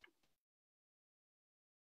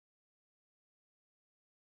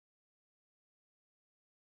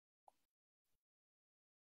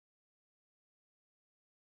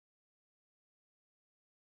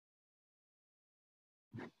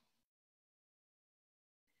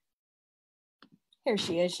 Here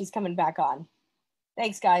she is. She's coming back on.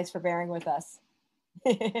 Thanks, guys, for bearing with us.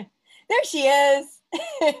 There she is.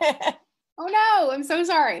 Oh no, I'm so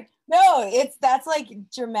sorry. No, that's like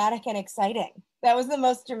dramatic and exciting. That was the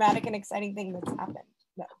most dramatic and exciting thing that's happened.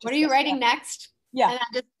 No, what are you writing next? Yeah.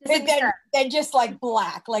 Then just like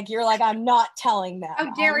black, like you're like, I'm not telling them.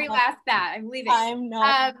 How dare you ask that? I'm leaving. I'm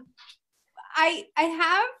not. I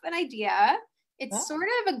have an idea. It's sort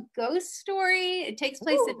of a ghost story. It takes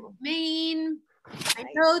place in Maine. Nice. I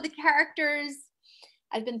know the characters.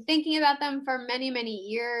 I've been thinking about them for many, many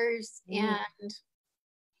years. And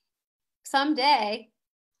someday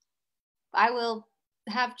I will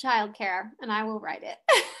have childcare and I will write it.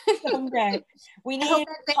 Someday. We need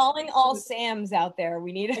calling all Sams out there.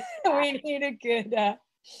 We need a good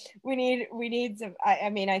we need some. I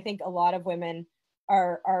mean, I think a lot of women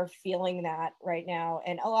are feeling that right now,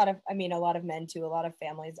 and a lot of men too, a lot of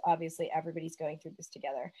families. Obviously everybody's going through this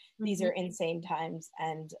together. These are insane times,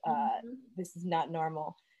 and this is not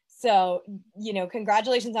normal. So, you know,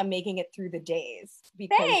 congratulations on making it through the days,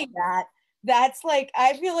 because that's like,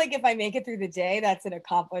 I feel like if I make it through the day, that's an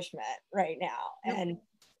accomplishment right now. And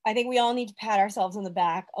I think we all need to pat ourselves on the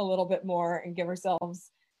back a little bit more and give ourselves,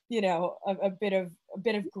 you know, a bit of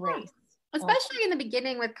grace. Especially in the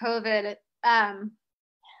beginning with COVID.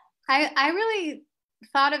 I really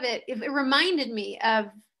thought of it. It reminded me of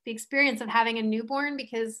the experience of having a newborn,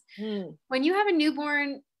 because when you have a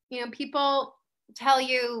newborn, you know, people tell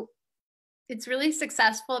you it's really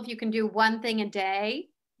successful if you can do one thing a day.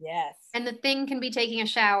 Yes. And the thing can be taking a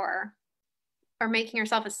shower or making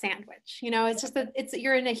yourself a sandwich. You know, it's just that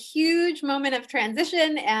you're in a huge moment of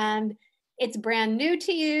transition and it's brand new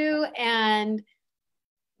to you. And,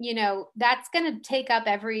 you know, that's going to take up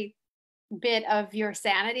every bit of your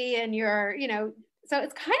sanity and your, you know, so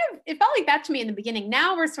it felt like that to me in the beginning.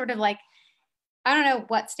 Now we're sort of like, I don't know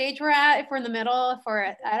what stage we're at, if we're in the middle,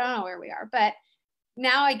 I don't know where we are, but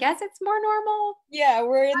now I guess it's more normal. Yeah,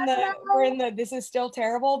 we're in the this is still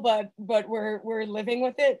terrible, but we're living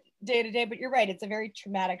with it day to day. But you're right, it's a very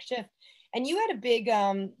traumatic shift. And you had a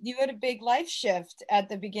big life shift at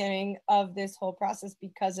the beginning of this whole process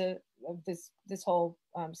because of this whole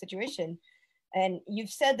situation. And you've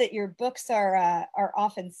said that your books are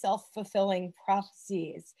often self-fulfilling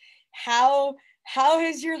prophecies. How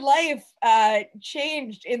has your life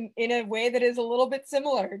changed in a way that is a little bit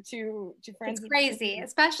similar to Friends? It's crazy,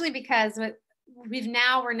 especially because we're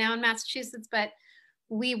now in Massachusetts, but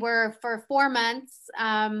we were for 4 months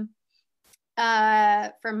from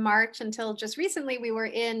March until just recently. We were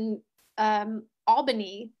in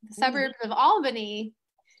Albany, the suburbs of Albany,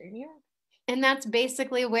 New York. And that's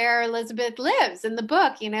basically where Elizabeth lives in the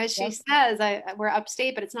book. You know, she says, we're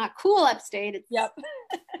upstate, but it's not cool upstate. It's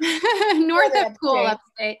north of cool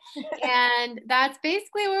upstate. And that's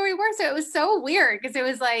basically where we were. So it was so weird because it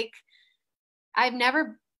was like, I've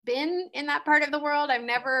never been in that part of the world. I've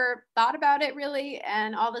never thought about it really.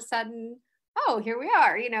 And all of a sudden, oh, here we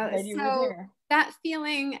are, you know. So that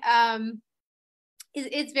feeling,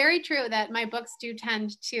 it's very true that my books do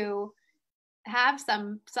tend to have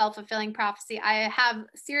some self-fulfilling prophecy. I have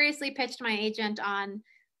seriously pitched my agent on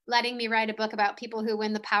letting me write a book about people who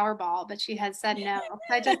win the Powerball, but she has said no.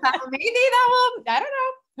 I just thought, well, maybe that will, I don't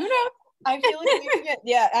know. Who knows? I feel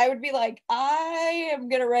like I would be like, I am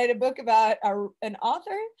going to write a book about an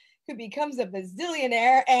author who becomes a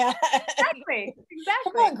bazillionaire. And exactly.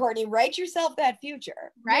 Come on, Courtney, write yourself that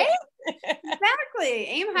future. Right? Exactly.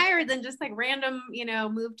 Aim higher than just like random, you know,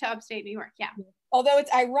 move to upstate New York. Yeah. Although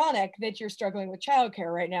it's ironic that you're struggling with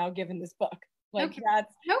childcare right now, given this book. Like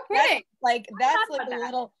that's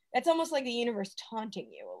that's almost like the universe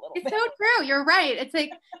taunting you a little bit. It's so true. You're right. It's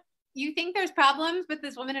like, you think there's problems with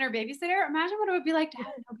this woman and her babysitter? Imagine what it would be like to have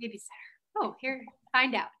no babysitter. Oh, here,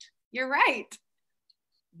 find out. You're right.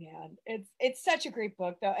 Yeah, it's such a great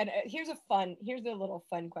book though. And here's a little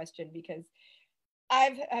fun question, because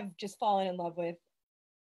I've just fallen in love with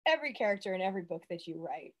every character in every book that you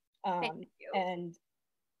write. Thank you. And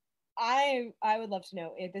I would love to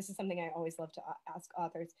know, if this is something I always love to ask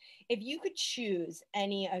authors, if you could choose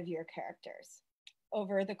any of your characters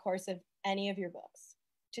over the course of any of your books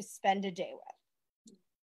to spend a day with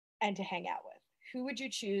and to hang out with, who would you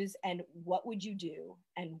choose and what would you do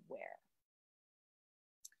and where?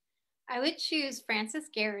 I would choose Frances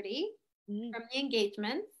Garrity from The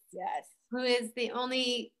Engagements. Yes. Who is the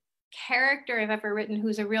only character I've ever written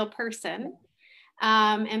who's a real person,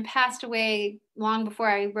 and passed away long before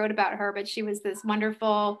I wrote about her, but she was this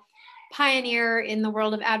wonderful pioneer in the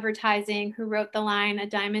world of advertising who wrote the line, "A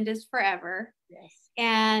diamond is forever." Yes.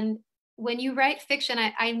 And when you write fiction,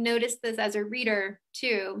 I noticed this as a reader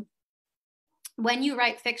too. When you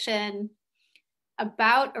write fiction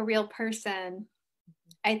about a real person,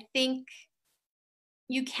 I think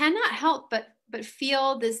you cannot help but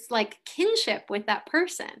feel this like kinship with that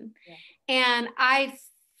person. Yeah. And I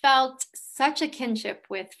felt such a kinship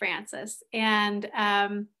with Frances. And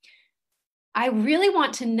I really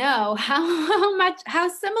want to know how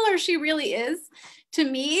similar she really is to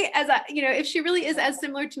me, as if she really is as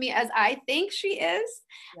similar to me as I think she is,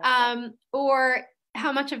 or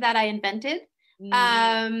how much of that I invented.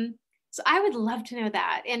 So I would love to know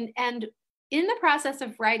that. And in the process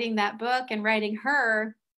of writing that book and writing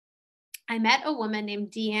her, I met a woman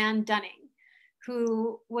named Deanne Dunning,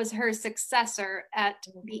 who was her successor at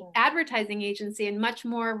the advertising agency and much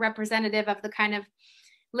more representative of the kind of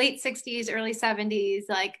late 60s, early 70s,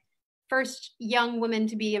 like first young woman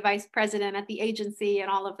to be a vice president at the agency and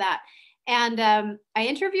all of that. And I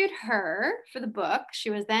interviewed her for the book. She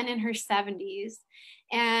was then in her 70s.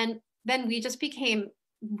 And then we just became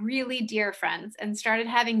really dear friends and started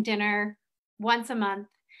having dinner once a month.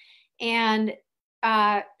 And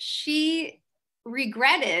she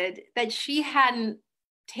regretted that she hadn't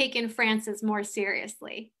taken Frances more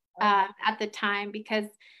seriously at the time, because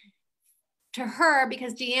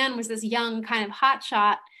Deanne was this young kind of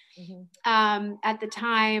hotshot at the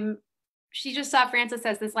time. She just saw Frances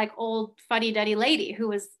as this like old fuddy-duddy lady who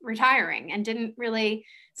was retiring and didn't really.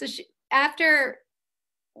 So after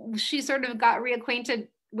she sort of got reacquainted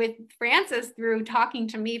with Frances through talking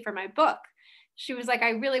to me for my book, she was like,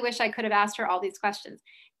 I really wish I could have asked her all these questions.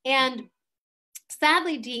 And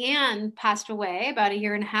sadly, Deanne passed away about 1.5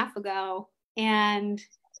 years ago. And,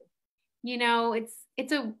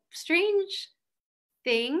 it's a strange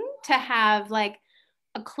thing to have like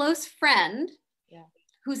a close friend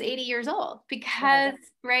who's 80 years old, because,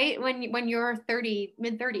 right, when you're 30,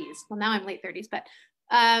 mid-30s, well, now I'm late 30s, but,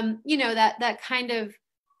 that kind of,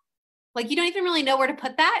 like, you don't even really know where to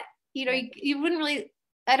put that. You wouldn't really,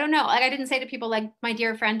 I don't know. Like, I didn't say to people like, my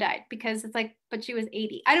dear friend died, because it's like, but she was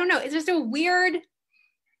 80. I don't know. It's just a weird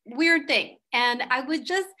thing. And I would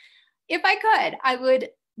just, if I could, I would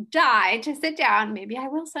die to sit down. Maybe I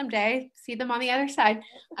will someday see them on the other side.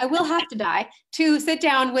 I will have to die to sit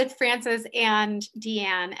down with Frances and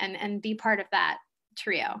Deanne and be part of that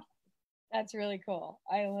trio. That's really cool.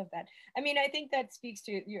 I love that. I mean, I think that speaks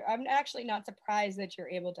to you. I'm actually not surprised that you're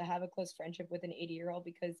able to have a close friendship with an 80-year-old,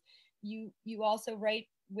 because you also write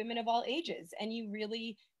women of all ages, and you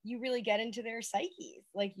really get into their psyches.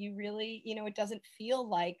 Like, you really, it doesn't feel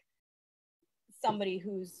like somebody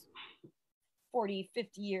who's 40,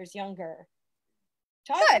 50 years younger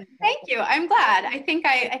Good. Thank you. I'm glad. I think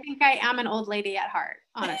I am an old lady at heart,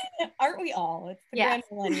 honestly. Aren't we all? It's the Yes.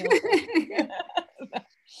 grand millennial.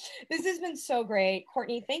 This has been so great.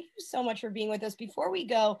 Courtney, thank you so much for being with us. Before we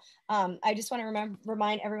go, I just want to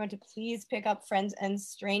remind everyone to please pick up Friends and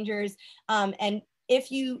Strangers. And if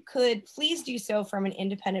you could, please do so from an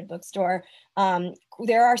independent bookstore.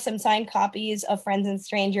 There are some signed copies of Friends and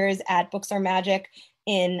Strangers at Books Are Magic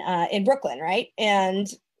in Brooklyn, right? And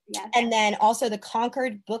Yes. And then also the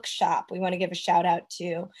Concord Bookshop, we want to give a shout out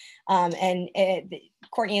to.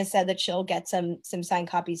 Courtney has said that she'll get some signed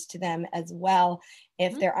copies to them as well,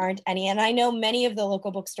 if there aren't any. And I know many of the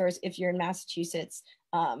local bookstores, if you're in Massachusetts,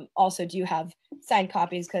 also do have signed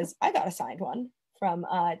copies, because I got a signed one from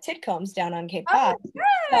Titcombs down on Cape Cod. Good.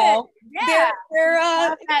 So Yeah. they're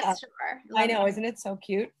That's sure. I know, isn't it so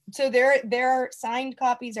cute? So their signed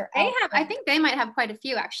copies are out. I think they might have quite a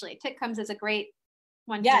few, actually. Titcombs is a great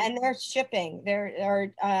one. Yeah, and they're shipping.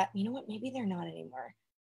 They're you know what? Maybe they're not anymore.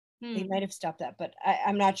 They might have stopped that, but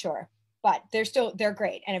I'm not sure. But they're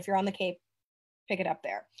great. And if you're on the Cape, pick it up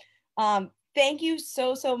there. Thank you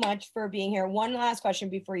so much for being here. One last question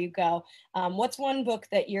before you go. What's one book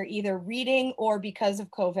that you're either reading or, because of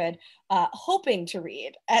COVID, hoping to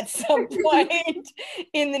read at some point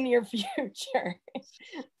in the near future?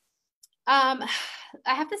 I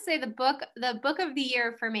have to say the book of the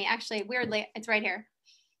year for me, actually, weirdly, it's right here.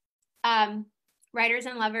 Writers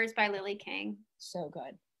and Lovers by Lily King. So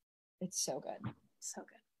good. It's so good. So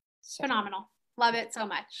good. Phenomenal. Love it so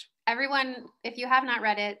much. Everyone, if you have not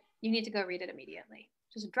read it, you need to go read it immediately.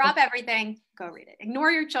 Just drop everything, go read it.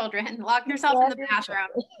 Ignore your children, lock yourself in the bathroom.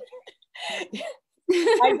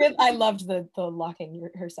 I loved the locking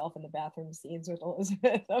herself in the bathroom scenes with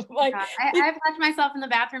Elizabeth. I'm like, I've locked myself in the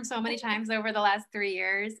bathroom so many times over the last 3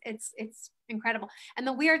 years. It's incredible. And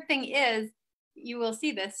the weird thing is, you will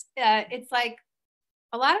see this. It's like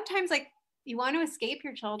a lot of times, like, you want to escape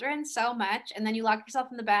your children so much, and then you lock yourself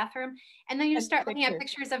in the bathroom, and then you just start looking at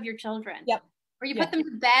pictures of your children. Yep. Or you put them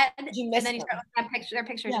to bed, and then you start looking at their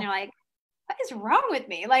pictures, and you're like, what is wrong with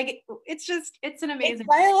me? Like, it's an amazing. It's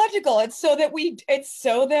biological. It's so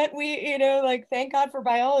that we, you know, like, thank God for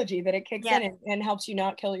biology, that it kicks in and helps you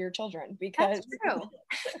not kill your children. Because that's true.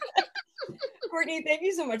 Courtney, thank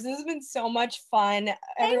you so much. This has been so much fun.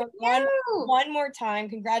 Everyone, one more time,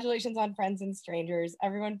 congratulations on Friends and Strangers.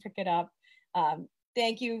 Everyone pick it up.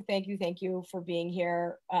 Thank you for being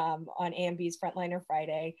here on AMB's Frontliner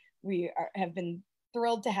Friday. We have been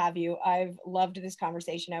thrilled to have you. I've loved this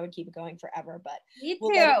conversation. I would keep it going forever, but me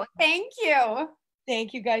too. Thank you.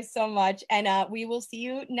 Thank you guys so much. And we will see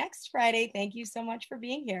you next Friday. Thank you so much for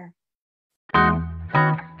being here.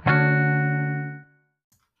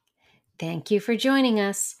 Thank you for joining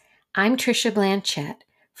us. I'm Trisha Blanchet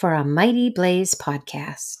for a Mighty Blaze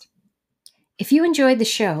podcast. If you enjoyed the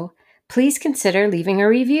show, please consider leaving a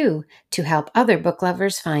review to help other book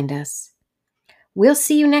lovers find us. We'll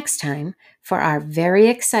see you next time for our very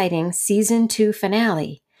exciting Season 2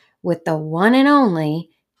 finale with the one and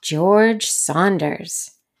only George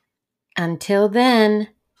Saunders. Until then,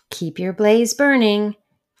 keep your blaze burning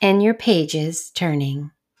and your pages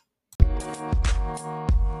turning.